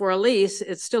for a lease,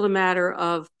 it's still a matter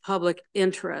of public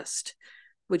interest.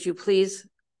 Would you please,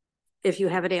 if you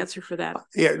have an answer for that?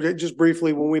 Yeah, just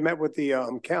briefly, when we met with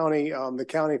the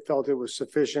county felt it was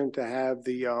sufficient to have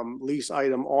the lease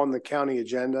item on the county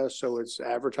agenda, so it's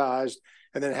advertised,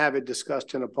 and then have it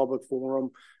discussed in a public forum.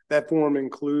 That forum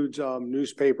includes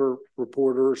newspaper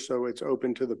reporters, so it's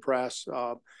open to the press.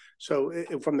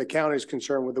 From the county's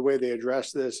concern with the way they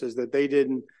address this is that they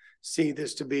didn't see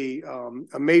this to be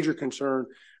a major concern.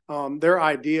 Their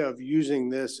idea of using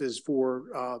this is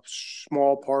for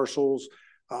small parcels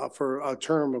for a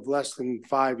term of less than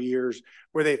 5 years,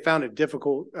 where they found it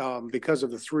difficult because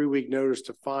of the 3-week notice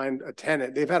to find a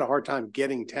tenant. They've had a hard time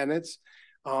getting tenants.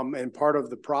 And part of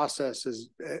the process is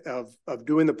of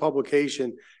doing the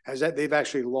publication is that they've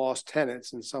actually lost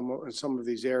tenants in some of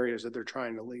these areas that they're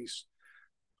trying to lease.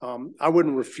 I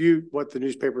wouldn't refute what the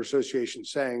newspaper association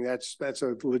is saying. That's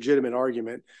a legitimate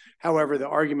argument. However, the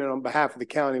argument on behalf of the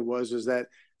county is that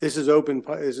this is open,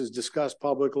 this is discussed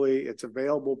publicly, it's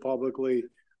available publicly,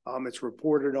 it's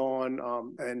reported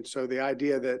on, and so the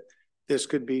idea that this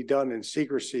could be done in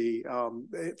secrecy,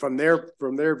 from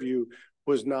their view,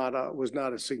 was not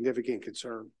a significant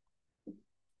concern.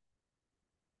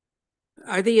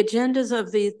 Are the agendas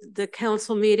of the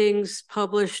council meetings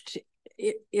published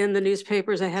in the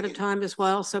newspapers ahead of time as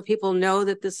well, so people know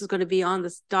that this is going to be on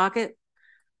the docket?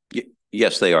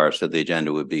 Yes, they are. So the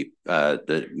agenda would be,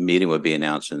 the meeting would be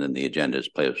announced, and then the agenda is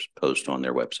posted on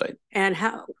their website. And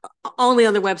how? Only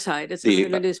on the website? It's not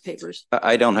in the newspapers?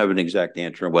 I don't have an exact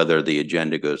answer on whether the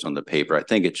agenda goes on the paper. I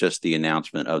think it's just the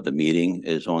announcement of the meeting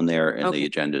is on there, and the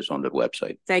agenda is on the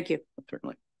website. Thank you.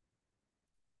 Certainly.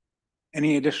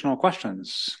 Any additional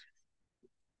questions?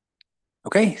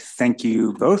 Okay, thank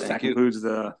you both. That concludes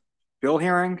the bill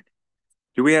hearing.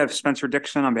 Do we have Spencer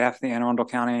Dixon on behalf of the Anne Arundel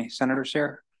County Senators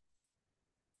here?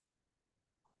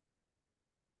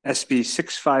 SB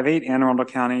 658, Anne Arundel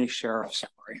County Sheriff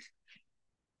Salary.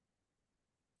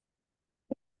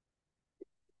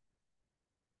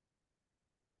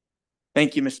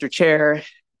 Thank you, Mr. Chair,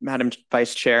 Madam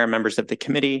Vice Chair, members of the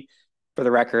committee. For the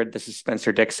record, this is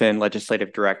Spencer Dixon,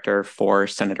 Legislative Director for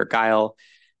Senator Guile,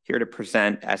 here to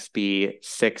present SB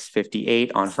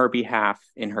 658 on her behalf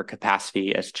in her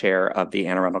capacity as chair of the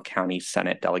Anne Arundel County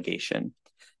Senate delegation.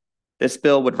 This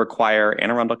bill would require Anne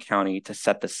Arundel County to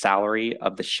set the salary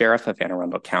of the sheriff of Anne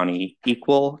Arundel County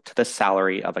equal to the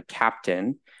salary of a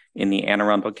captain in the Anne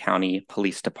Arundel County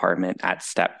Police Department at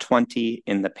step 20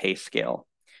 in the pay scale.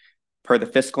 Per the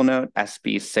fiscal note,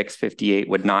 SB 658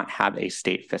 would not have a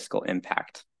state fiscal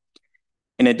impact.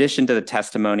 In addition to the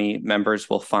testimony, members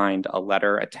will find a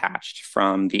letter attached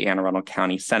from the Anne Arundel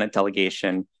County Senate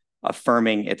delegation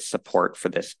affirming its support for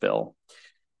this bill.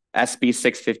 SB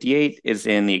 658 is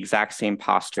in the exact same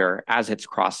posture as its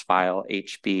cross-file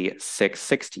HB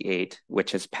 668,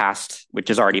 which has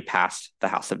already passed the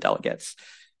House of Delegates.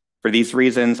 For these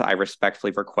reasons, I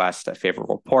respectfully request a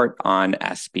favorable report on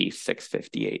SB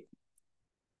 658.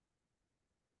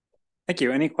 Thank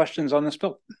you. Any questions on this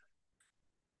bill?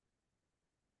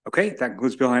 Okay, that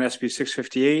concludes Bill line SB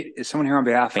 658. Is someone here on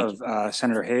behalf of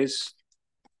Senator Hayes?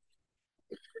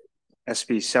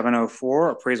 SB 704,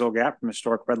 appraisal gap from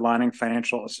historic redlining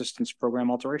financial assistance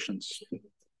program alterations.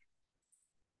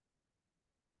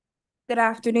 Good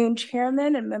afternoon,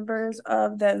 Chairman and members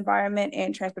of the Environment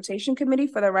and Transportation Committee.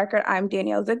 For the record, I'm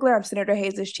Danielle Ziegler. I'm Senator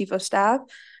Hayes' Chief of Staff.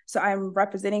 So I'm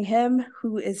representing him,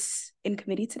 who is in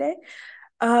committee today.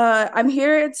 I'm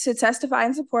here to testify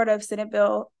in support of Senate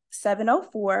Bill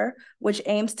 704, which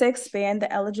aims to expand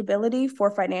the eligibility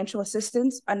for financial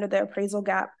assistance under the appraisal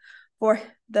gap for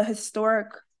the historic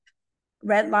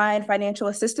Red Line Financial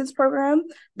Assistance Program.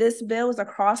 This bill is a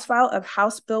cross-file of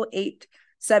House Bill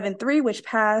 873, which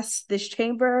passed this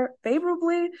chamber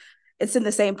favorably. It's in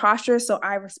the same posture, so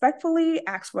I respectfully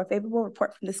ask for a favorable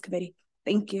report from this committee.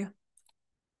 Thank you.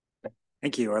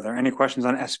 Thank you. Are there any questions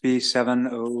on SB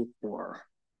 704?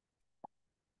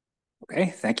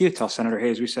 Okay, thank you. Tell Senator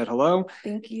Hayes we said hello.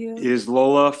 Thank you. Is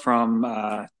Lola from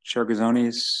Chair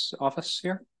Gazzoni's office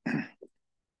here?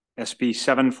 SB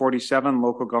 747,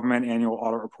 local government annual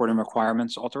audit reporting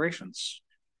requirements alterations.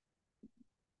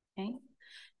 Okay.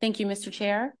 Thank you, Mr.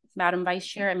 Chair, Madam Vice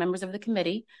Chair, and members of the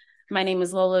committee. My name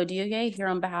is Lola Odioye, here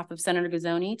on behalf of Senator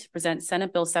Gazzoni to present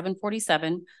Senate Bill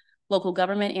 747, local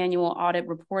government annual audit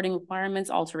reporting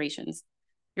requirements alterations.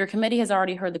 Your committee has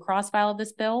already heard the cross-file of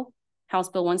this bill, House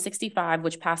Bill 165,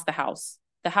 which passed the House.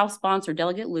 The House sponsor,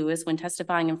 Delegate Lewis, when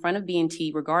testifying in front of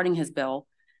B&T regarding his bill,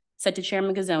 said to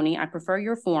Chairman Gazzoni, I prefer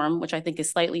your form, which I think is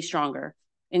slightly stronger.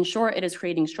 In short, it is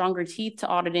creating stronger teeth to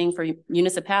auditing for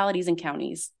municipalities and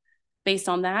counties. Based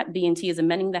on that, B&T is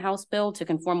amending the House bill to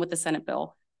conform with the Senate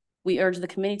bill. We urge the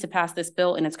committee to pass this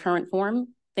bill in its current form.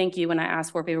 Thank you, and I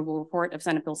ask for a favorable report of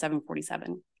Senate Bill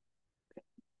 747.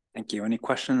 Thank you. Any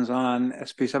questions on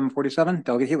SB 747?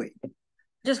 Delegate Healy.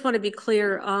 Just want to be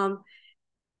clear,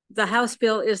 is the House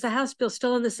bill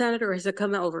still in the Senate or has it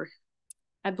come over?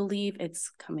 I believe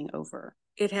it's coming over.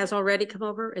 It has already come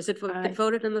over? Is it been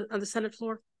voted on the Senate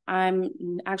floor? I'm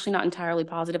actually not entirely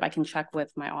positive. I can check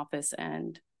with my office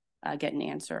and get an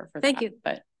answer for that. Thank you.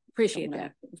 But appreciate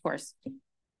that. Of course.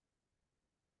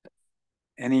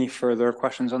 Any further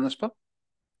questions on this bill?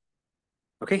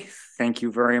 Okay, thank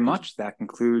you very much. That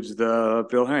concludes the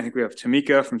bill here. I think we have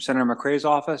Tamika from Senator McCrae's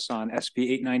office on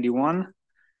SB 891,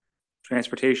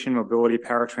 Transportation, Mobility,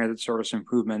 Paratransit Service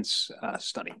Improvements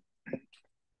Study.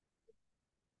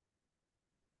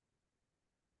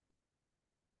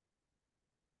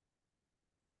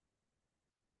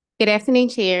 Good afternoon,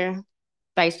 Chair,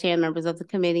 Vice Chair, members of the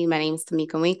committee. My name is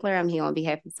Tamika Winkler. I'm here on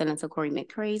behalf of Senator Corey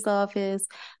McCrae's office.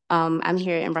 I'm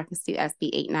here in reference to SB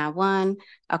 891,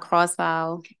 a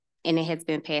cross-file, and it has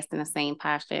been passed in the same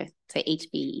posture to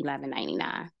HB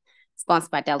 1199,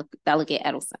 sponsored by Delegate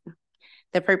Edelson.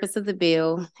 The purpose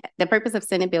of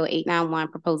Senate Bill 891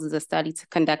 proposes a study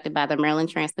conducted by the Maryland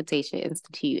Transportation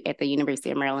Institute at the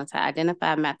University of Maryland to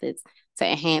identify methods to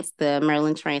enhance the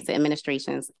Maryland Transit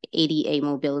Administration's ADA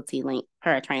Mobility Link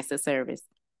paratransit service.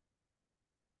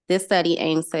 This study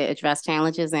aims to address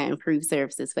challenges and improve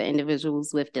services for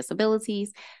individuals with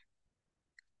disabilities.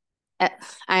 I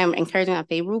am encouraging a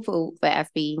favorable vote for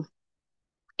SB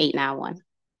 891.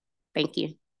 Thank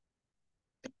you.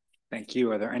 Thank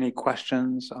you. Are there any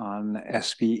questions on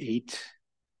SB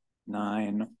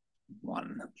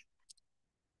 891?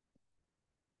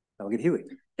 Delegate Healy.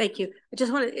 Thank you. I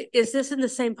just want to, is this in the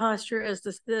same posture as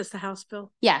the House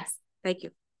bill? Yes. Thank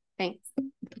you. Thanks.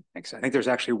 Thanks. I think there's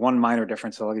actually one minor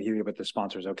difference, Delegate Healy, but the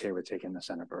sponsor is okay with taking the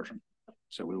Senate version.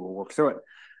 So we will work through it.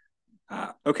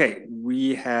 Okay,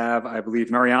 we have, I believe,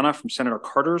 Mariana from Senator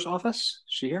Carter's office. Is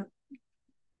she here?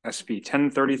 SB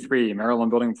 1033, Maryland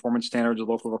Building Performance Standards, a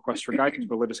local request for guidance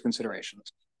for religious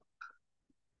considerations.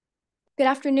 Good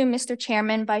afternoon, Mr.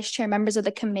 Chairman, Vice Chair, members of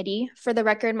the committee. For the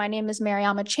record, my name is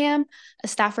Mariama Cham, a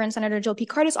staffer in Senator Joe P.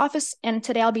 Carter's office, and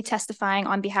today I'll be testifying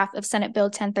on behalf of Senate Bill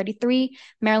 1033,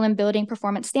 Maryland Building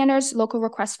Performance Standards, local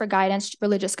request for guidance,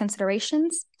 religious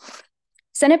considerations.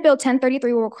 Senate Bill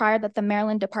 1033 will require that the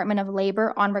Maryland Department of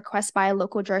Labor, on request by a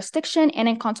local jurisdiction and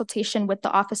in consultation with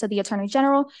the Office of the Attorney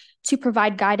General, to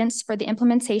provide guidance for the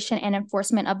implementation and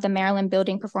enforcement of the Maryland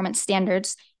Building Performance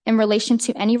Standards in relation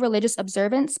to any religious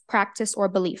observance, practice, or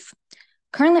belief.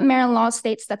 Current Maryland law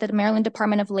states that the Maryland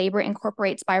Department of Labor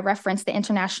incorporates by reference the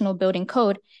International Building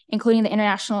Code, including the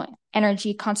International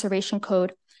Energy Conservation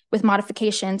Code, with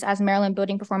modifications as Maryland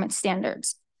Building Performance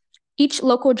Standards. Each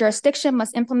local jurisdiction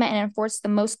must implement and enforce the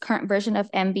most current version of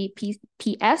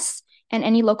MBPS and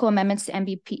any local amendments to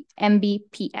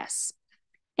MBPS.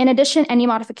 In addition, any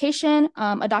modification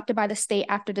adopted by the state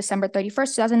after December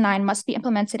 31st, 2009 must be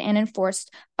implemented and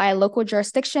enforced by a local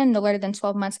jurisdiction no later than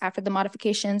 12 months after the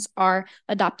modifications are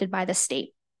adopted by the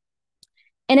state.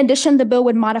 In addition, the bill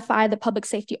would modify the public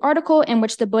safety article in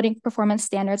which the building performance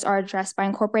standards are addressed by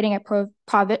incorporating a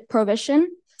provision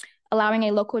allowing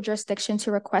a local jurisdiction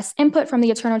to request input from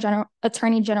the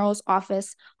Attorney General's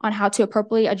office on how to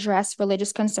appropriately address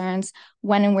religious concerns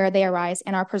when and where they arise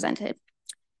and are presented.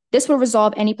 This will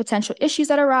resolve any potential issues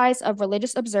that arise of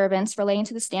religious observance relating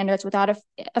to the standards without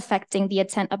affecting the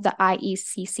intent of the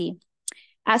IECC.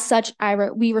 As such,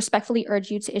 we respectfully urge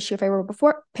you to issue a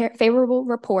favorable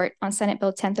report on Senate Bill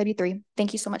 1033.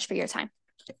 Thank you so much for your time.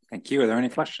 Thank you. Are there any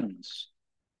questions?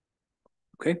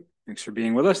 Okay. Thanks for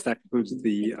being with us. That concludes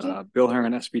the bill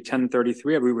hearing on SB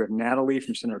 1033. I believe we have Natalie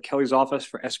from Senator Kelly's office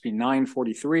for SB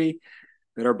 943,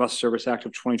 Better Bus Service Act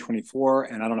of 2024.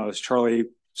 And I don't know, is Charlie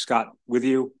Scott with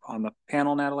you on the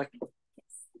panel, Natalie?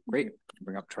 Great.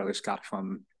 Bring up Charlie Scott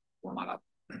from WMATA.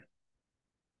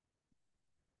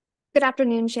 Good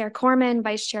afternoon, Chair Corman,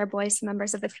 Vice Chair Boyce,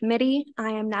 members of the committee.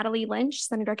 I am Natalie Lynch,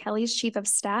 Senator Kelly's Chief of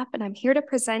Staff, and I'm here to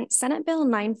present Senate Bill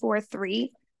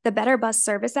 943, the Better Bus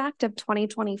Service Act of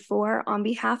 2024 on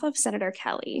behalf of Senator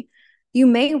Kelly. You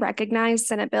may recognize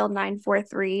Senate Bill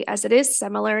 943 as it is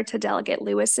similar to Delegate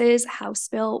Lewis's House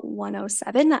Bill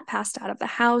 107 that passed out of the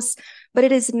House, but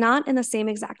it is not in the same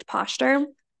exact posture.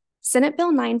 Senate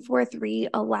Bill 943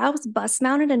 allows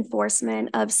bus-mounted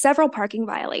enforcement of several parking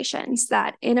violations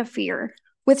that interfere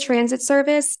with transit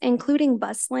service, including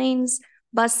bus lanes,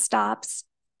 bus stops,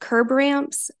 curb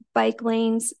ramps, bike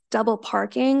lanes, double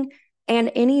parking,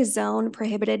 and any zone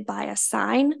prohibited by a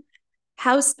sign.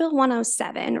 House Bill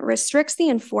 107 restricts the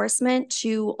enforcement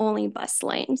to only bus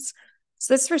lanes.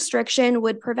 So this restriction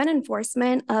would prevent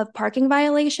enforcement of parking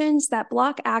violations that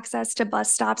block access to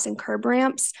bus stops and curb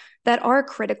ramps that are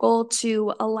critical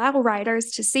to allow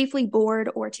riders to safely board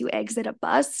or to exit a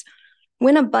bus.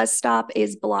 When a bus stop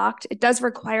is blocked, it does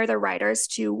require the riders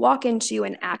to walk into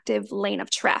an active lane of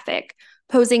traffic,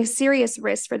 posing serious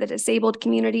risks for the disabled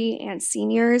community and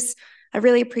seniors. I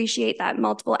really appreciate that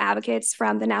multiple advocates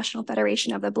from the National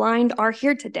Federation of the Blind are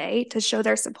here today to show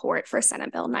their support for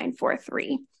Senate Bill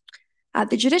 943.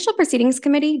 The Judicial Proceedings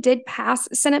Committee did pass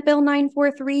Senate Bill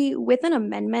 943 with an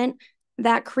amendment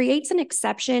that creates an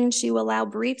exception to allow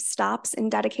brief stops in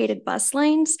dedicated bus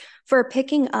lanes for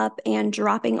picking up and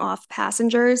dropping off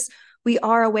passengers. We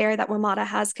are aware that WMATA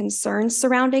has concerns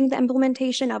surrounding the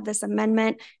implementation of this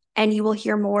amendment, and you will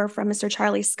hear more from Mr.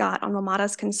 Charlie Scott on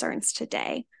WMATA's concerns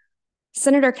today.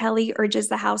 Senator Kelly urges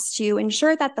the House to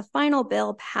ensure that the final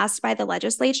bill passed by the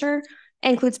legislature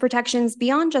includes protections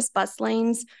beyond just bus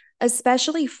lanes,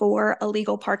 especially for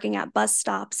illegal parking at bus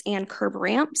stops and curb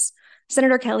ramps.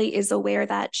 Senator Kelly is aware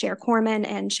that Chair Corman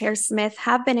and Chair Smith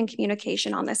have been in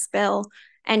communication on this bill,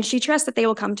 and she trusts that they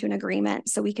will come to an agreement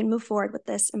so we can move forward with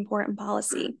this important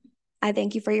policy. I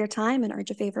thank you for your time and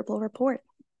urge a favorable report.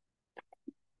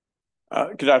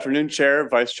 Good afternoon, Chair,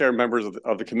 Vice Chair, members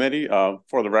of the committee.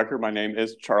 For the record, my name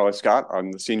is Charlie Scott.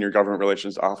 I'm the Senior Government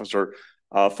Relations Officer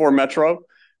for Metro.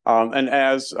 And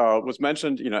as was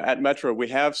mentioned, at Metro, we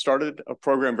have started a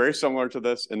program very similar to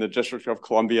this in the District of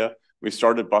Columbia. We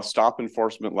started bus stop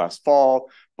enforcement last fall,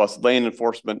 bus lane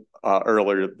enforcement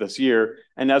earlier this year.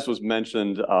 And as was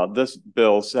mentioned, this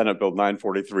bill, Senate Bill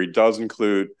 943, does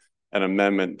include an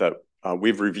amendment that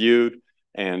we've reviewed.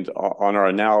 And on our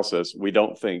analysis, we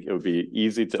don't think it would be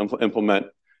easy to implement.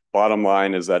 Bottom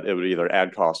line is that it would either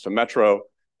add cost to Metro,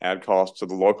 add cost to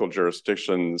the local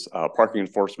jurisdictions, parking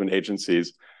enforcement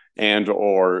agencies, and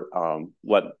or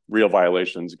let real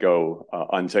violations go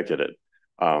unticketed.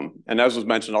 And as was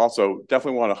mentioned also,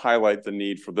 definitely want to highlight the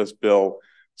need for this bill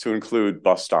to include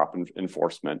bus stop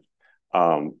enforcement.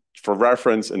 For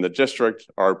reference, in the district,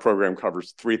 our program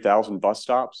covers 3,000 bus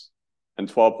stops and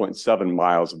 12.7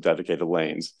 miles of dedicated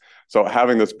lanes. So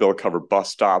having this bill cover bus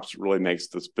stops really makes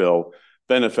this bill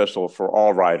beneficial for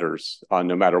all riders,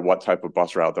 no matter what type of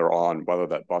bus route they're on, whether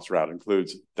that bus route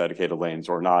includes dedicated lanes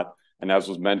or not. And as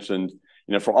was mentioned,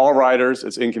 for all riders,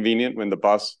 it's inconvenient when the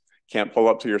bus can't pull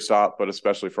up to your stop, but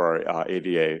especially for our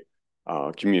ADA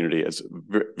community, it's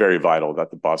very vital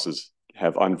that the buses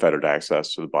have unfettered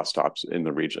access to the bus stops in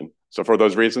the region. So for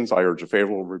those reasons, I urge a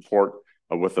favorable report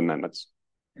with amendments.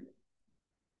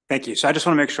 Thank you. So I just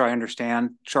want to make sure I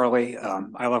understand, Charlie.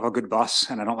 I love a good bus,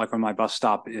 and I don't like when my bus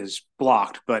stop is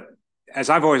blocked. But as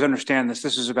I've always understand this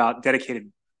is about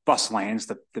dedicated bus lanes,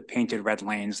 the painted red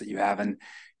lanes that you have in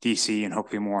DC and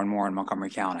hopefully more and more in Montgomery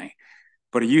County.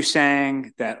 But are you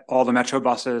saying that all the Metro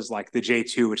buses, like the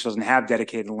J2, which doesn't have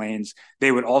dedicated lanes, they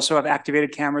would also have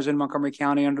activated cameras in Montgomery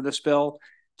County under this bill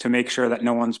to make sure that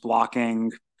no one's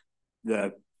blocking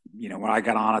the, when I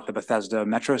got on at the Bethesda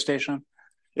Metro station?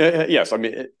 Yes. I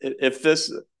mean, if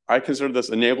this, I consider this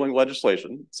enabling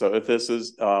legislation. So if this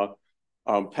is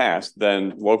passed,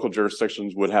 then local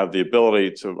jurisdictions would have the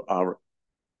ability to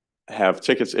have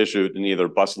tickets issued in either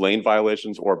bus lane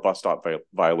violations or bus stop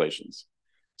violations.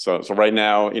 So right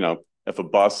now, if a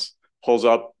bus pulls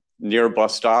up near a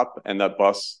bus stop and that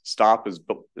bus stop is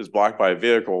blocked by a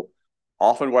vehicle,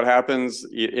 often what happens,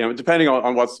 depending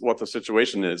on what the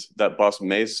situation is, that bus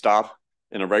may stop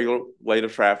in a regular lane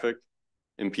of traffic,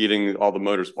 impeding all the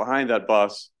motors behind that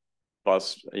bus.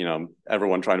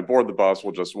 Everyone trying to board the bus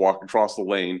will just walk across the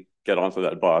lane, get onto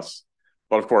that bus.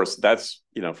 But of course, that's,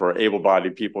 for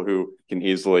able-bodied people who can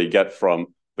easily get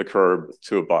from the curb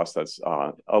to a bus that's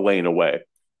a lane away.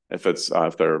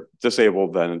 If they're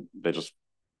disabled, then they just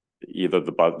either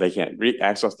they can't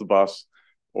access the bus,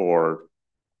 or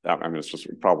it's just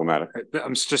problematic.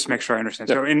 I'm just make sure I understand.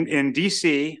 Yeah. So in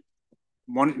DC,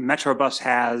 one Metro bus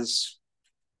has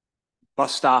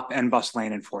bus stop and bus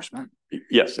lane enforcement.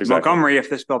 Yes, exactly. Montgomery, if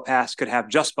this bill passed, could have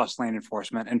just bus lane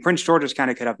enforcement, and Prince George's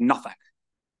County could have nothing.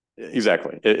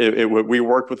 Exactly. We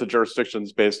worked with the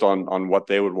jurisdictions based on what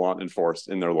they would want enforced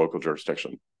in their local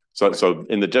jurisdiction. So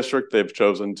in the district, they've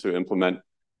chosen to implement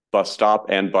bus stop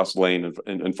and bus lane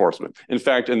enforcement. In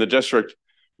fact, in the district,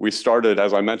 we started,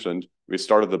 as I mentioned,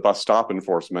 the bus stop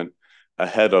enforcement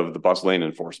ahead of the bus lane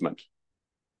enforcement.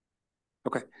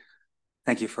 Okay.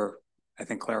 Thank you for, I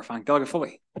think, clarifying. Delegate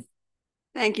Foley.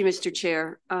 Thank you, Mr.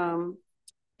 Chair.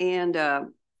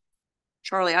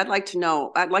 Charlie, I'd like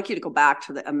you to go back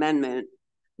to the amendment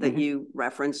that you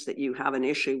referenced that you have an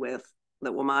issue with,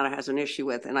 that WMATA has an issue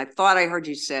with. And I thought I heard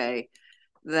you say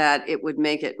that it would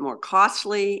make it more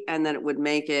costly, and that it would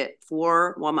make it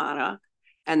for WMATA,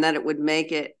 and that it would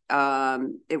make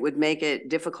it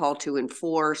difficult to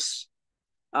enforce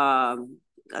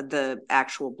the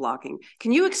actual blocking.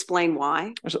 Can you explain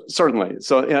why? Certainly.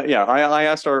 So I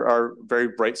asked our very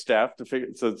bright staff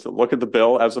to look at the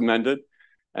bill as amended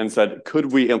and said,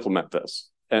 could we implement this?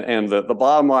 And the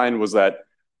bottom line was that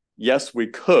yes, we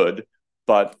could,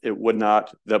 but it would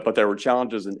not. But there were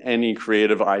challenges in any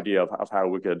creative idea of how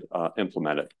we could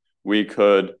implement it. We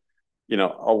could,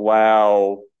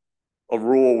 allow a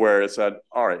rule where it said,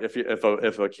 all right,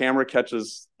 if a camera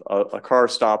catches a car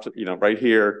stopped, right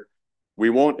here, we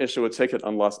won't issue a ticket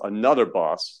unless another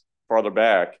bus farther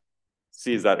back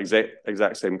sees that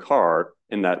exact same car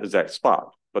in that exact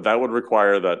spot. But that would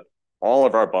require that all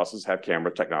of our buses have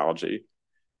camera technology.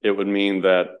 It would mean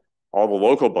that all the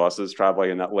local buses traveling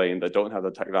in that lane that don't have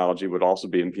the technology would also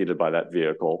be impeded by that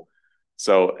vehicle.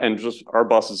 So, and just our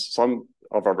buses, some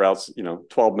of our routes,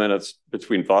 12 minutes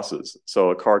between buses.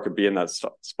 So a car could be in that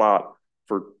spot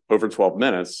for over 12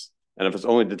 minutes. And if it's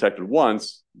only detected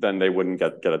once, then they wouldn't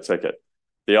get a ticket.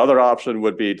 The other option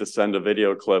would be to send a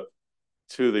video clip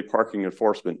to the parking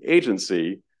enforcement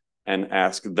agency and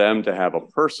ask them to have a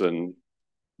person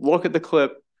look at the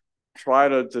clip, try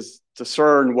to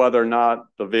discern whether or not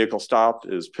the vehicle stopped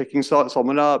is picking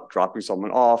someone up, dropping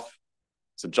someone off.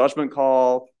 It's a judgment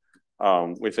call.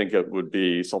 We think it would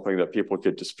be something that people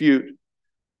could dispute.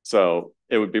 So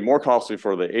it would be more costly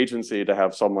for the agency to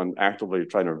have someone actively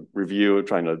trying to review,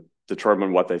 trying to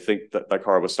determine what they think that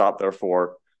car was stopped there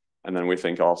for. And then we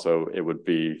think also it would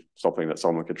be something that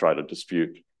someone could try to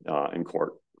dispute in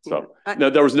court. So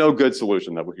no, there was no good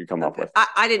solution that we could come up with.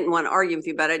 I didn't want to argue with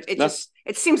you, but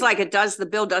it seems like the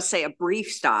bill does say a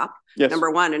brief stop, yes. Number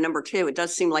one, and number two, it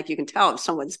does seem like you can tell if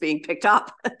someone's being picked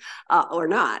up or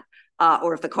not,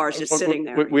 or if the car's just sitting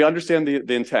there. We understand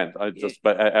the intent,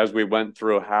 but as we went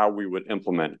through how we would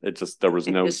implement, there was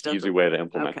no easy way to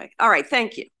implement. Okay, all right,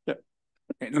 thank you. Yeah.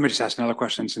 Okay, let me just ask another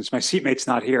question. Since my seatmate's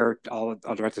not here, I'll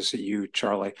direct this at you,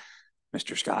 Charlie,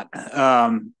 Mr. Scott.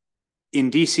 In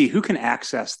DC, who can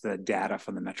access the data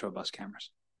from the Metro bus cameras?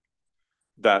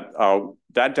 That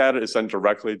data is sent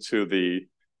directly to the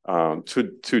to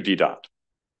DDOT.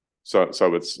 So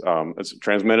it's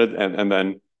transmitted and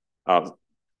then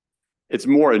it's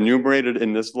more enumerated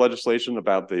in this legislation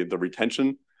about the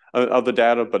retention of the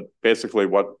data. But basically,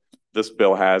 what this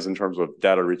bill has in terms of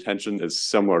data retention is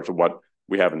similar to what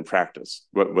we have in practice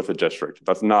with the district.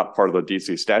 That's not part of the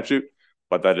DC statute,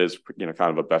 but that is, kind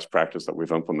of a best practice that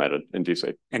we've implemented in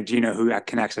DC. And do you know who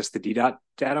can access the DDOT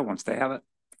data once they have it?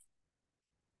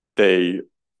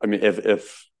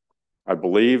 If I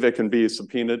believe it can be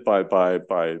subpoenaed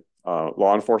by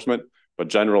law enforcement, but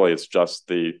generally it's just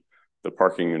the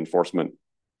parking enforcement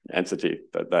entity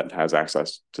that has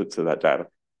access to that data.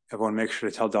 Everyone make sure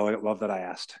to tell Delegate Love that I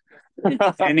asked.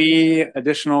 Any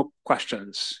additional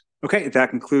questions? Okay, that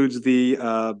concludes the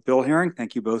bill hearing.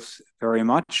 Thank you both very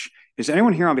much. Is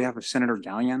anyone here on behalf of Senator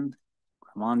Gallion?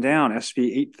 Come on down.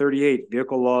 SB 838,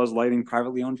 Vehicle Laws Lighting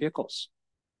Privately Owned Vehicles.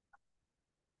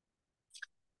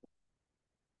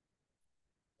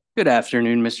 Good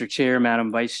afternoon, Mr. Chair,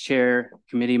 Madam Vice Chair,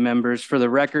 committee members. For the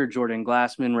record, Jordan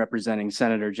Glassman representing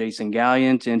Senator Jason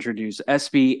Gallion to introduce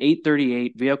SB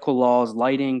 838, Vehicle Laws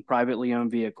Lighting Privately Owned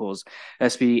Vehicles.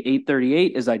 SB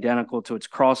 838 is identical to its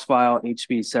cross-file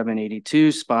HB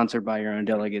 782, sponsored by your own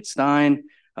Delegate Stein.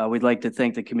 We'd like to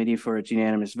thank the committee for its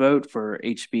unanimous vote for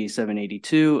HB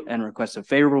 782 and request a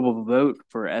favorable vote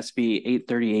for SB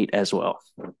 838 as well.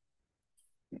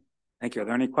 Thank you. Are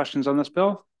there any questions on this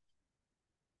bill?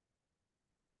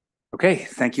 Okay,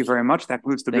 thank you very much. That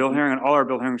concludes the bill hearing and all our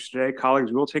bill hearings today. Colleagues,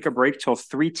 we will take a break till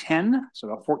 3:10, so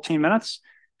about 14 minutes.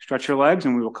 Stretch your legs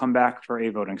and we will come back for a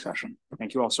voting session.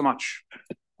 Thank you all so much.